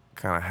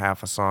kind of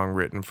half a song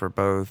written for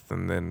both,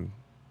 and then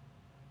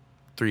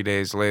 3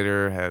 days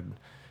later had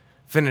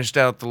finished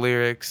out the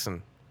lyrics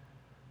and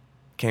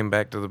came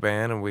back to the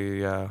band, and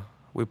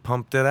we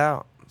pumped it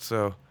out.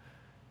 So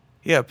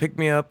yeah, Pick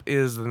Me Up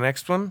is the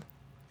next one.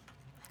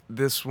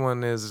 This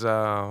one is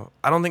I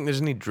don't think there's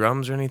any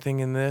drums or anything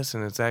in this,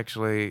 and it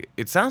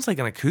sounds like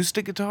an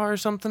acoustic guitar or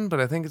something, but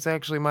I think it's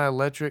actually my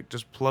electric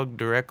just plugged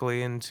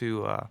directly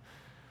into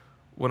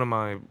one of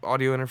my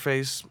audio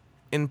interface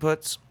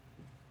inputs,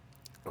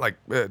 like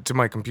to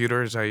my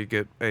computer is how you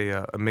get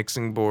a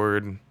mixing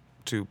board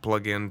to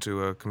plug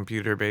into a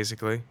computer.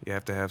 Basically, you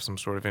have to have some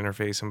sort of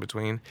interface in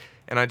between,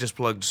 and I just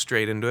plugged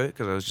straight into it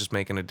because I was just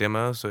making a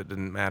demo, so it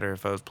didn't matter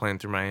if I was playing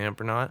through my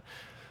amp or not.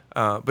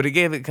 But it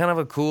gave it kind of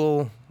a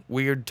cool,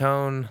 weird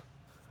tone,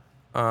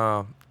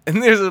 and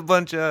there's a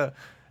bunch of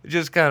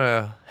just kind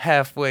of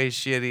halfway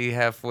shitty,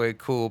 halfway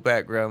cool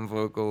background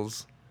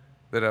vocals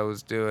that I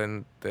was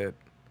doing that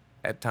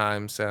at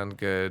times sound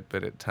good,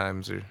 but at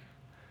times are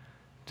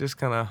just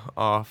kind of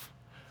off.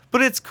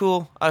 But it's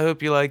cool. I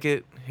hope you like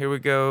it. Here we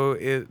go.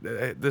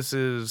 This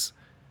is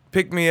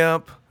Pick Me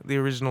Up, the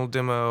original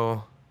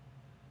demo.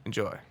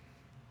 Enjoy.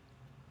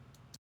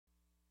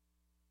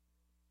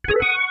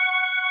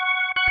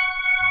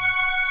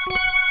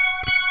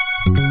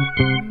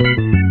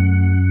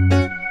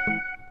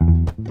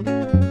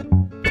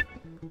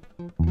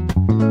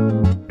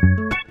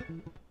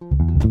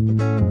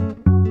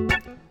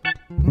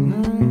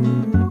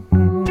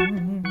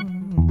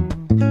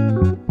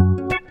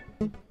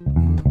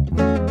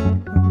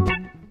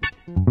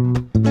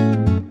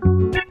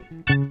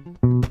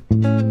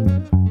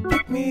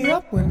 Pick me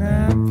up when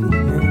I'm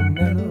feeling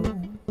low.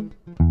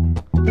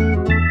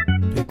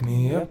 Pick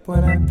me up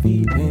when I'm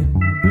feeling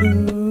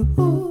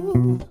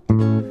blue.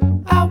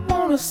 I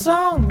want a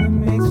song that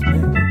makes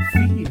me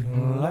feel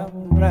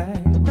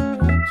alright.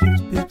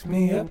 Just pick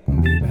me up,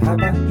 baby. How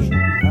about you?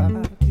 How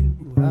about you?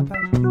 How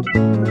about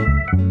you?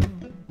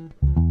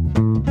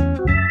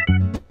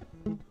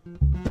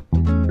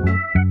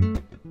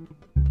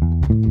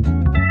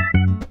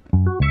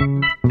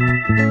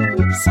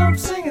 Some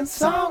singing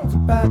songs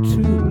about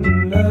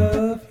true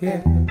love,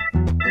 yeah.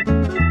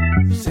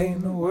 Saying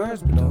the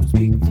words but don't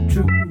speak the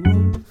truth.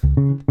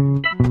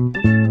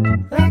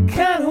 That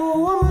kind of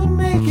woman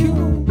make you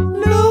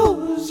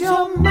lose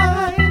your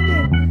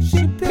mind. And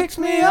she picks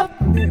me up,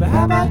 baby.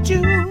 How about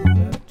you? How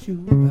about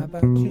you? How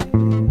about you?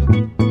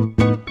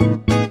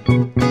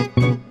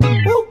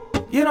 Woo!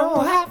 You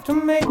don't have to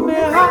make me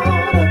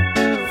harder,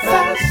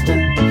 faster,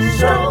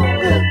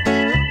 stronger,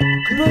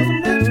 'cause it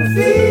makes me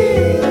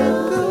feel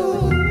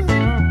good.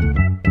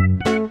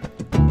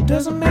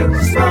 Doesn't make me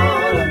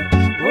smaller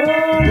or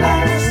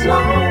last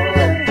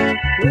longer,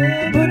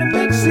 well, but it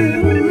makes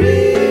it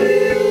real.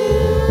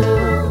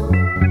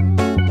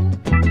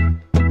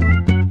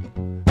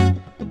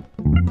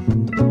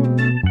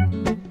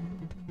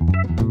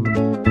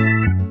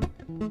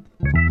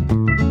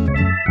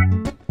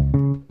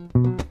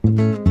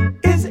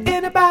 Is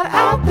anybody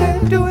out there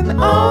doing the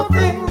old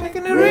thing,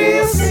 making a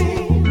real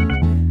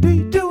scene? Do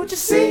you do what you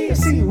see? I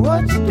see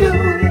what you do,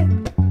 yeah.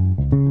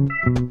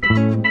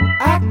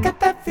 I got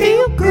that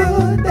feel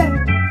good, that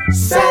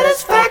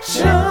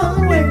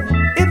satisfaction when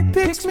it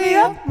picks me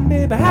up,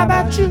 baby. How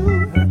about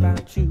you? How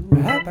about you?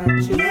 How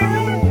about you?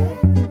 Yeah.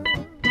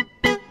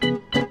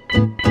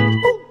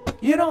 Ooh,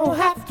 you don't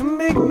have to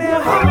make me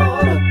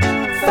harder,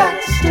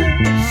 faster,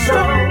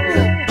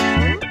 stronger,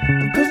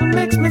 'cause it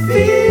makes me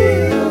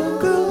feel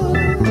good.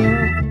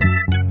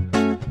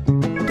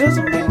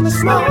 Doesn't make me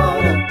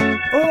smarter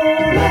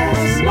or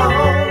last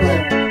longer,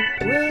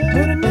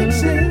 but it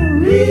makes it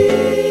real.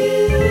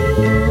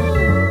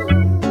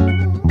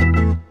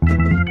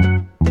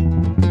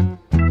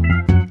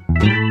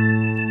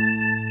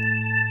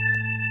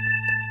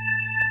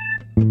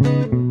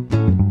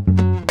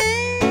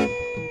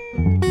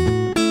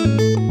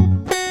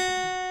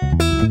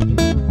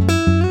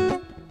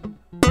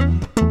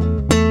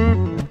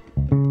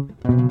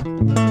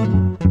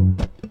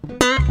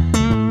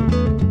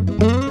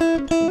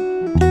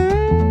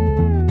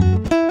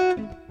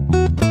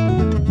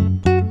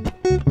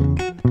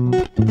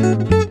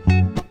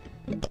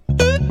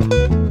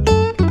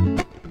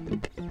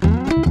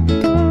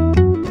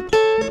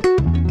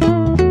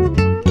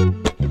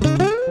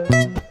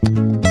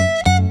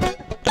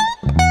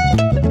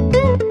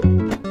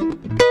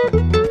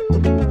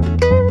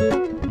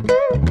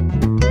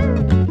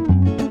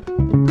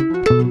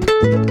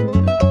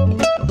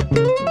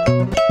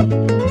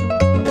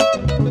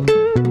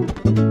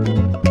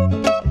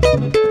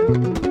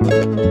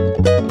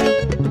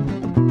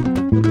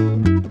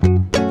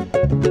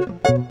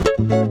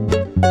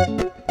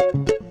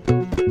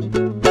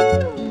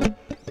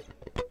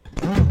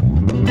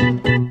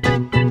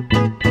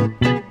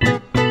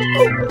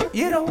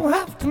 You don't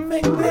have to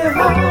make me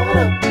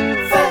harder,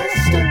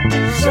 faster,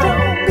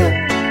 stronger,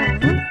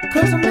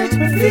 'cause it makes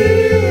me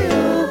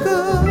feel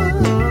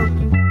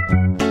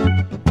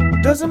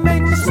good. Doesn't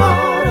make me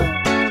smarter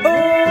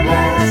or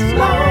last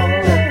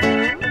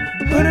longer,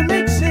 but it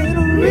makes it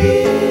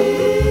real.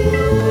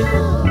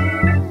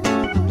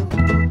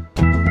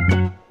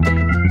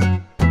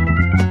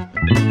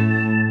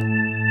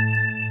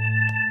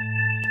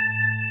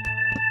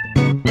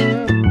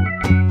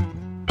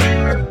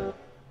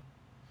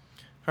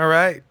 All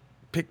right,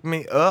 pick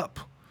me up.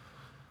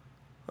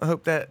 I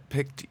hope that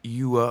picked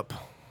you up.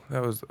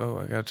 That was, oh,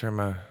 I gotta turn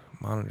my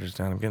monitors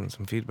down. I'm getting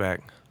some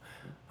feedback.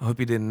 I hope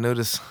you didn't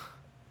notice.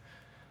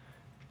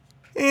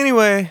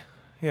 Anyway,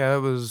 yeah,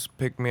 that was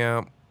Pick Me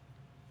Up.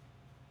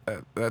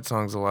 That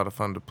song's a lot of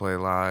fun to play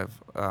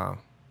live. A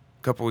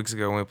couple weeks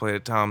ago when we played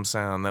at Tom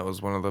Sound, that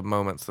was one of the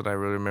moments that I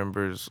really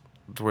remember is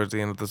towards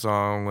the end of the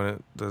song when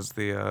it does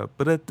the at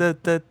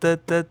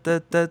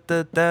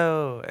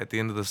the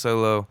end of the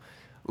solo.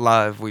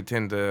 Live, we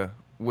tend to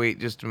wait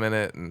just a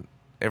minute, and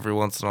every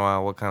once in a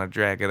while we'll kind of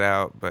drag it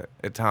out. But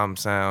at Tom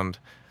Sound,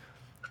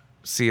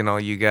 seeing all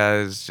you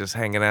guys just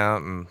hanging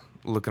out and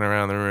looking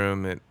around the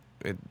room, it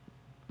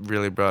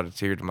really brought a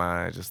tear to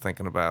my eye just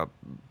thinking about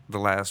the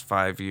last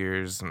 5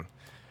 years. And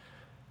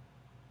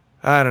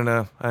I don't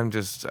know, I'm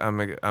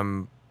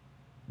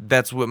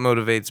that's what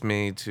motivates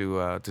me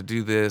to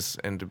do this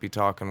and to be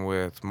talking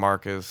with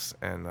Marcus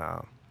and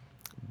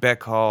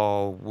Beck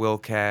Hall, Will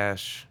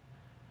Cash.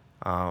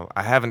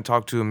 I haven't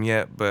talked to him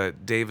yet,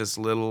 but Davis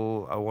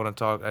Little, I want to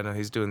talk. I know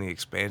he's doing the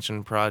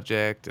expansion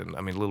project, and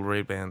I mean, Little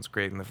Ray Band's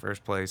great in the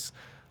first place.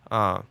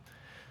 But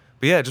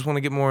yeah, I just want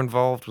to get more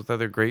involved with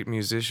other great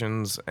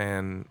musicians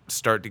and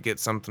start to get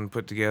something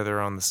put together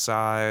on the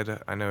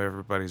side. I know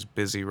everybody's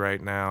busy right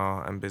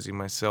now. I'm busy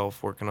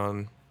myself working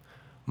on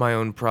my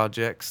own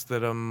projects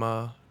that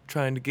I'm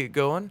trying to get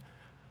going.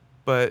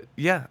 But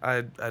yeah,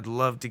 I'd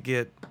love to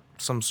get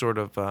some sort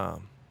of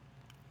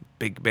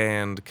big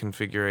band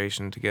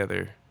configuration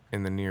together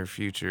in the near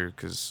future,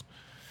 because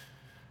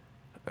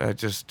I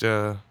just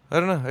I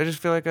don't know, I just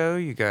feel like I owe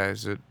you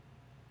guys it.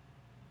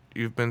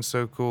 You've been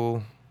so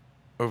cool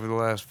over the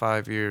last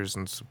 5 years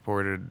and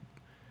supported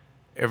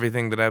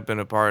everything that I've been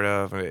a part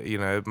of. You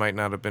know, it might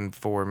not have been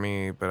for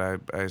me,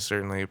 but I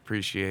certainly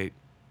appreciate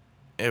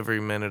every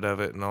minute of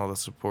it and all the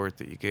support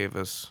that you gave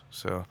us.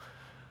 So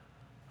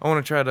I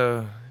want to try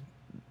to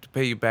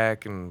pay you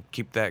back and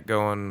keep that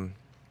going.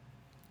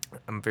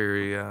 I'm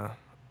very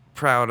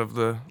proud of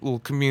the little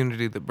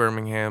community that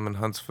Birmingham and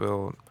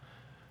Huntsville and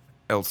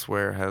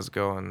elsewhere has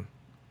going.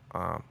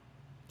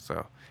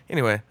 So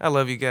anyway, I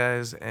love you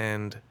guys,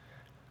 and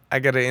I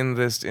got to end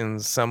this in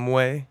some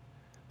way.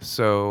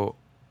 So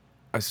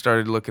I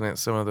started looking at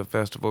some of the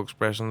Festival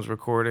Expressions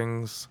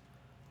recordings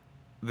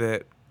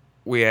that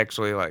we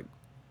actually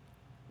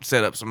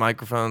set up some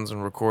microphones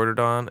and recorded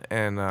on.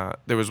 And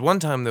there was one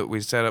time that we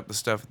set up the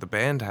stuff at the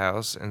band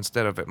house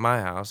instead of at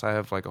my house. I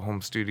have a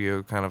home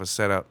studio kind of a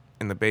setup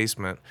in the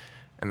basement,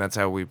 and that's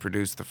how we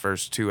produced the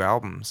first 2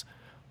 albums.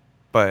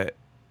 But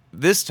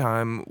this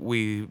time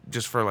we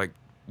just for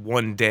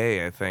one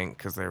day, I think,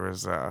 because there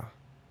was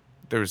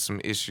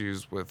some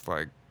issues with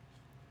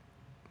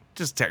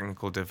just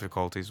technical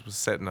difficulties with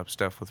setting up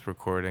stuff with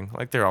recording,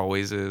 like there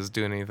always is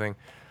doing anything.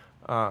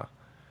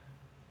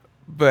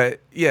 But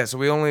yeah, so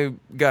we only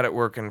got it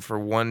working for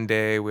one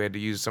day. We had to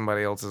use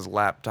somebody else's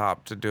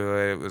laptop to do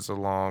it. It was a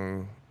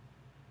long,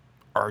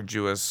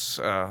 arduous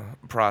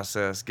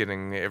process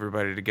getting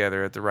everybody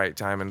together at the right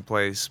time and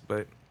place.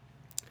 But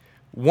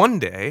one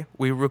day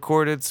we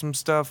recorded some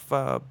stuff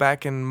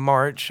back in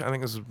March. I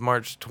think it was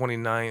March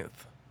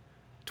 29th,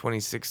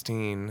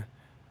 2016.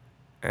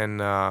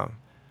 And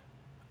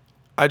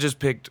I just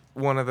picked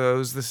one of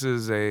those. This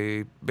is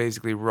a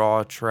basically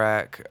raw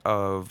track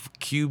of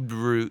Cubed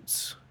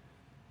Roots.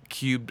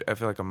 I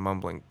feel like I'm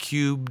mumbling.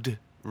 Cubed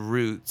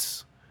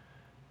Roots.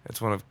 It's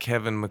one of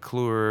Kevin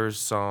McClure's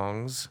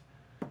songs.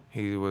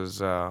 He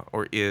was,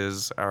 or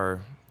is,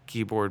 our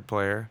keyboard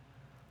player.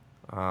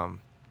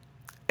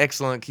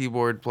 Excellent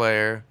keyboard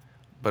player,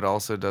 but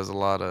also does a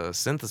lot of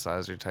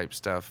synthesizer type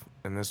stuff.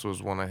 And this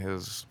was one of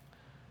his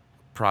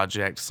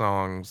project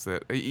songs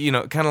that,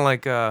 kind of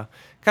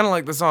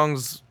like the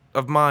songs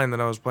of mine that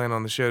I was playing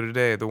on the show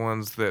today, the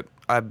ones that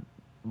I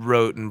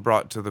wrote and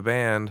brought to the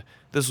band.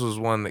 This was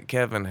one that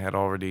Kevin had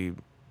already,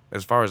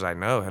 as far as I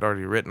know, had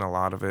already written a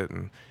lot of it,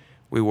 and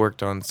we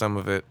worked on some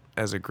of it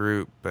as a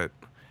group. But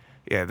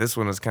yeah, this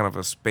one is kind of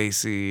a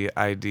spacey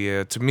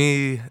idea. To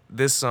me,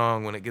 this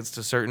song, when it gets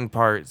to certain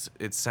parts,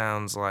 it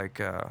sounds like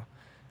a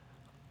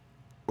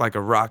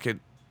rocket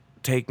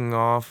taking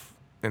off,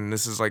 and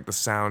this is the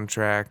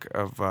soundtrack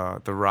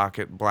of the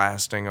rocket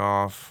blasting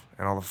off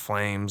and all the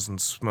flames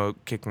and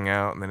smoke kicking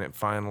out, and then it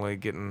finally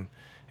getting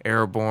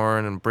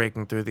airborne and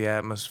breaking through the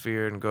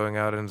atmosphere and going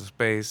out into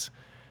space.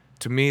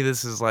 To me,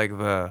 this is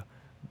the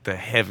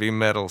heavy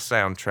metal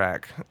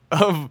soundtrack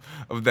of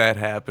that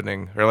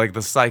happening, or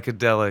the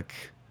psychedelic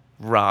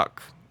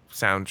rock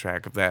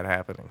soundtrack of that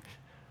happening.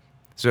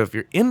 So if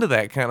you're into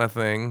that kind of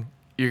thing,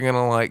 you're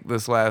gonna like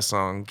this last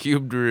song,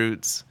 Cubed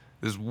Roots.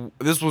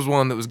 This was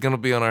one that was gonna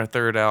be on our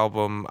third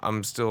album.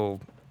 I'm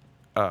still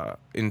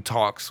in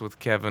talks with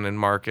Kevin and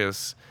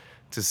Marcus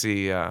to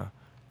see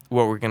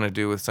what we're gonna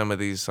do with some of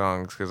these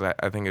songs, because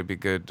I think it'd be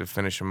good to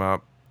finish them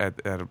up at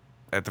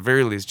the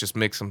very least, just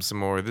mix them some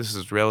more. This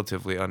is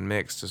relatively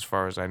unmixed as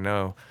far as I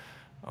know,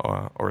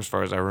 or as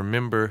far as I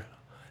remember.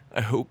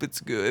 I hope it's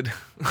good.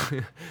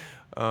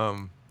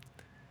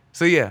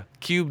 So yeah,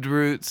 Cubed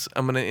Roots.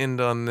 I'm going to end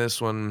on this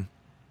one.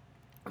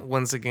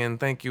 Once again,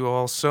 thank you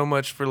all so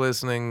much for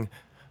listening.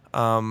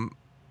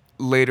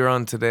 Later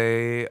on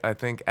today, I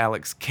think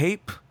Alex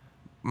Cape,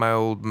 my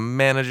old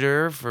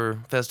manager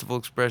for Festival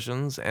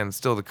Expressions and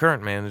still the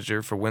current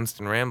manager for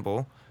Winston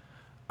Ramble,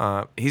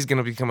 he's going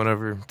to be coming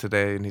over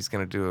today, and he's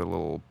going to do a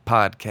little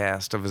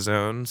podcast of his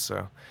own.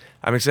 So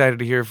I'm excited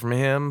to hear from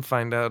him,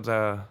 find out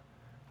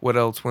what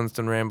else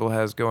Winston Ramble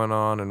has going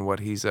on and what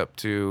he's up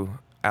to.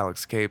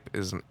 Alex Cape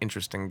is an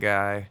interesting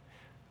guy.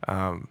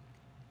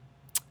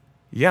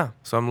 Yeah,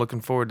 so I'm looking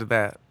forward to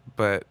that.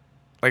 But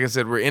like I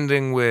said, we're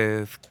ending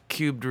with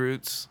Cubed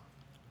Roots.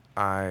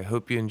 I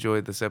hope you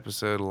enjoyed this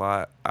episode a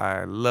lot.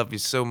 I love you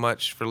so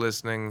much for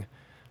listening.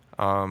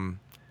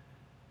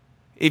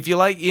 If you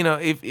like,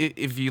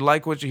 if you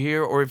like what you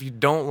hear, or if you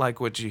don't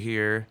like what you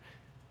hear,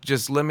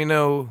 just let me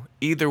know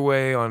either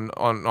way on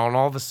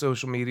all the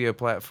social media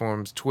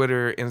platforms,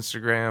 Twitter,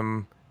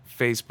 Instagram,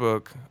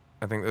 Facebook.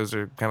 I think those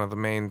are kind of the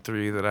main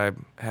three that I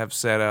have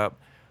set up.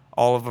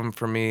 All of them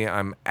for me,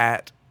 I'm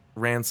at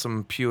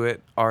Ransom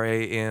Pewitt,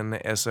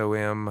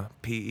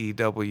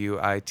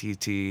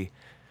 RansomPewitt.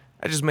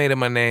 I just made it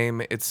my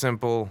name. It's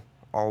simple,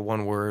 all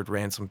one word,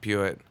 Ransom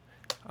Pewitt.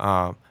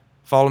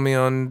 Follow me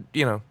on,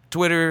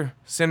 Twitter.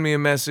 Send me a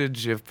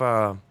message if,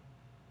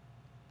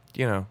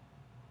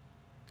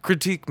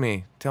 critique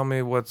me. Tell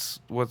me what's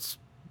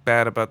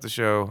bad about the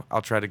show.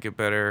 I'll try to get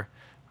better.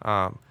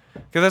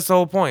 Because that's the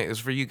whole point, is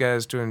for you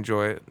guys to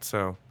enjoy it.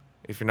 So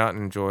if you're not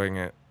enjoying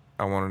it,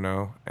 I want to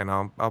know, and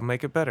I'll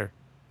make it better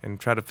and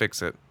try to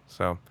fix it.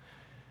 So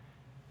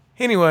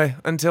anyway,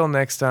 until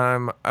next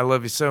time, I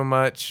love you so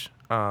much.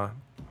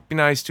 Be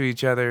nice to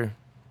each other.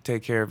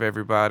 Take care of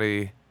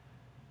everybody.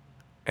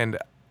 And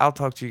I'll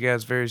talk to you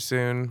guys very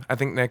soon. I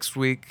think next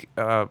week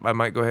I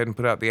might go ahead and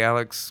put out the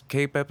Alex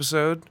Cape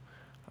episode.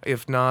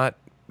 If not,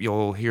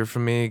 you'll hear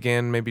from me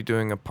again, maybe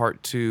doing a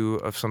part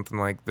 2 of something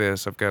like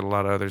this. I've got a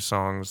lot of other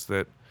songs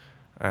that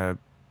I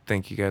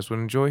think you guys would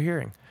enjoy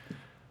hearing.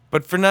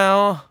 But for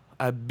now,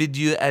 I bid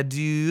you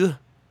adieu.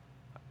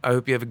 I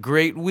hope you have a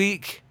great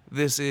week.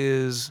 This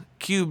is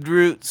Cubed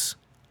Roots.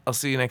 I'll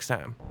see you next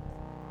time.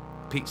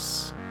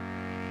 Peace.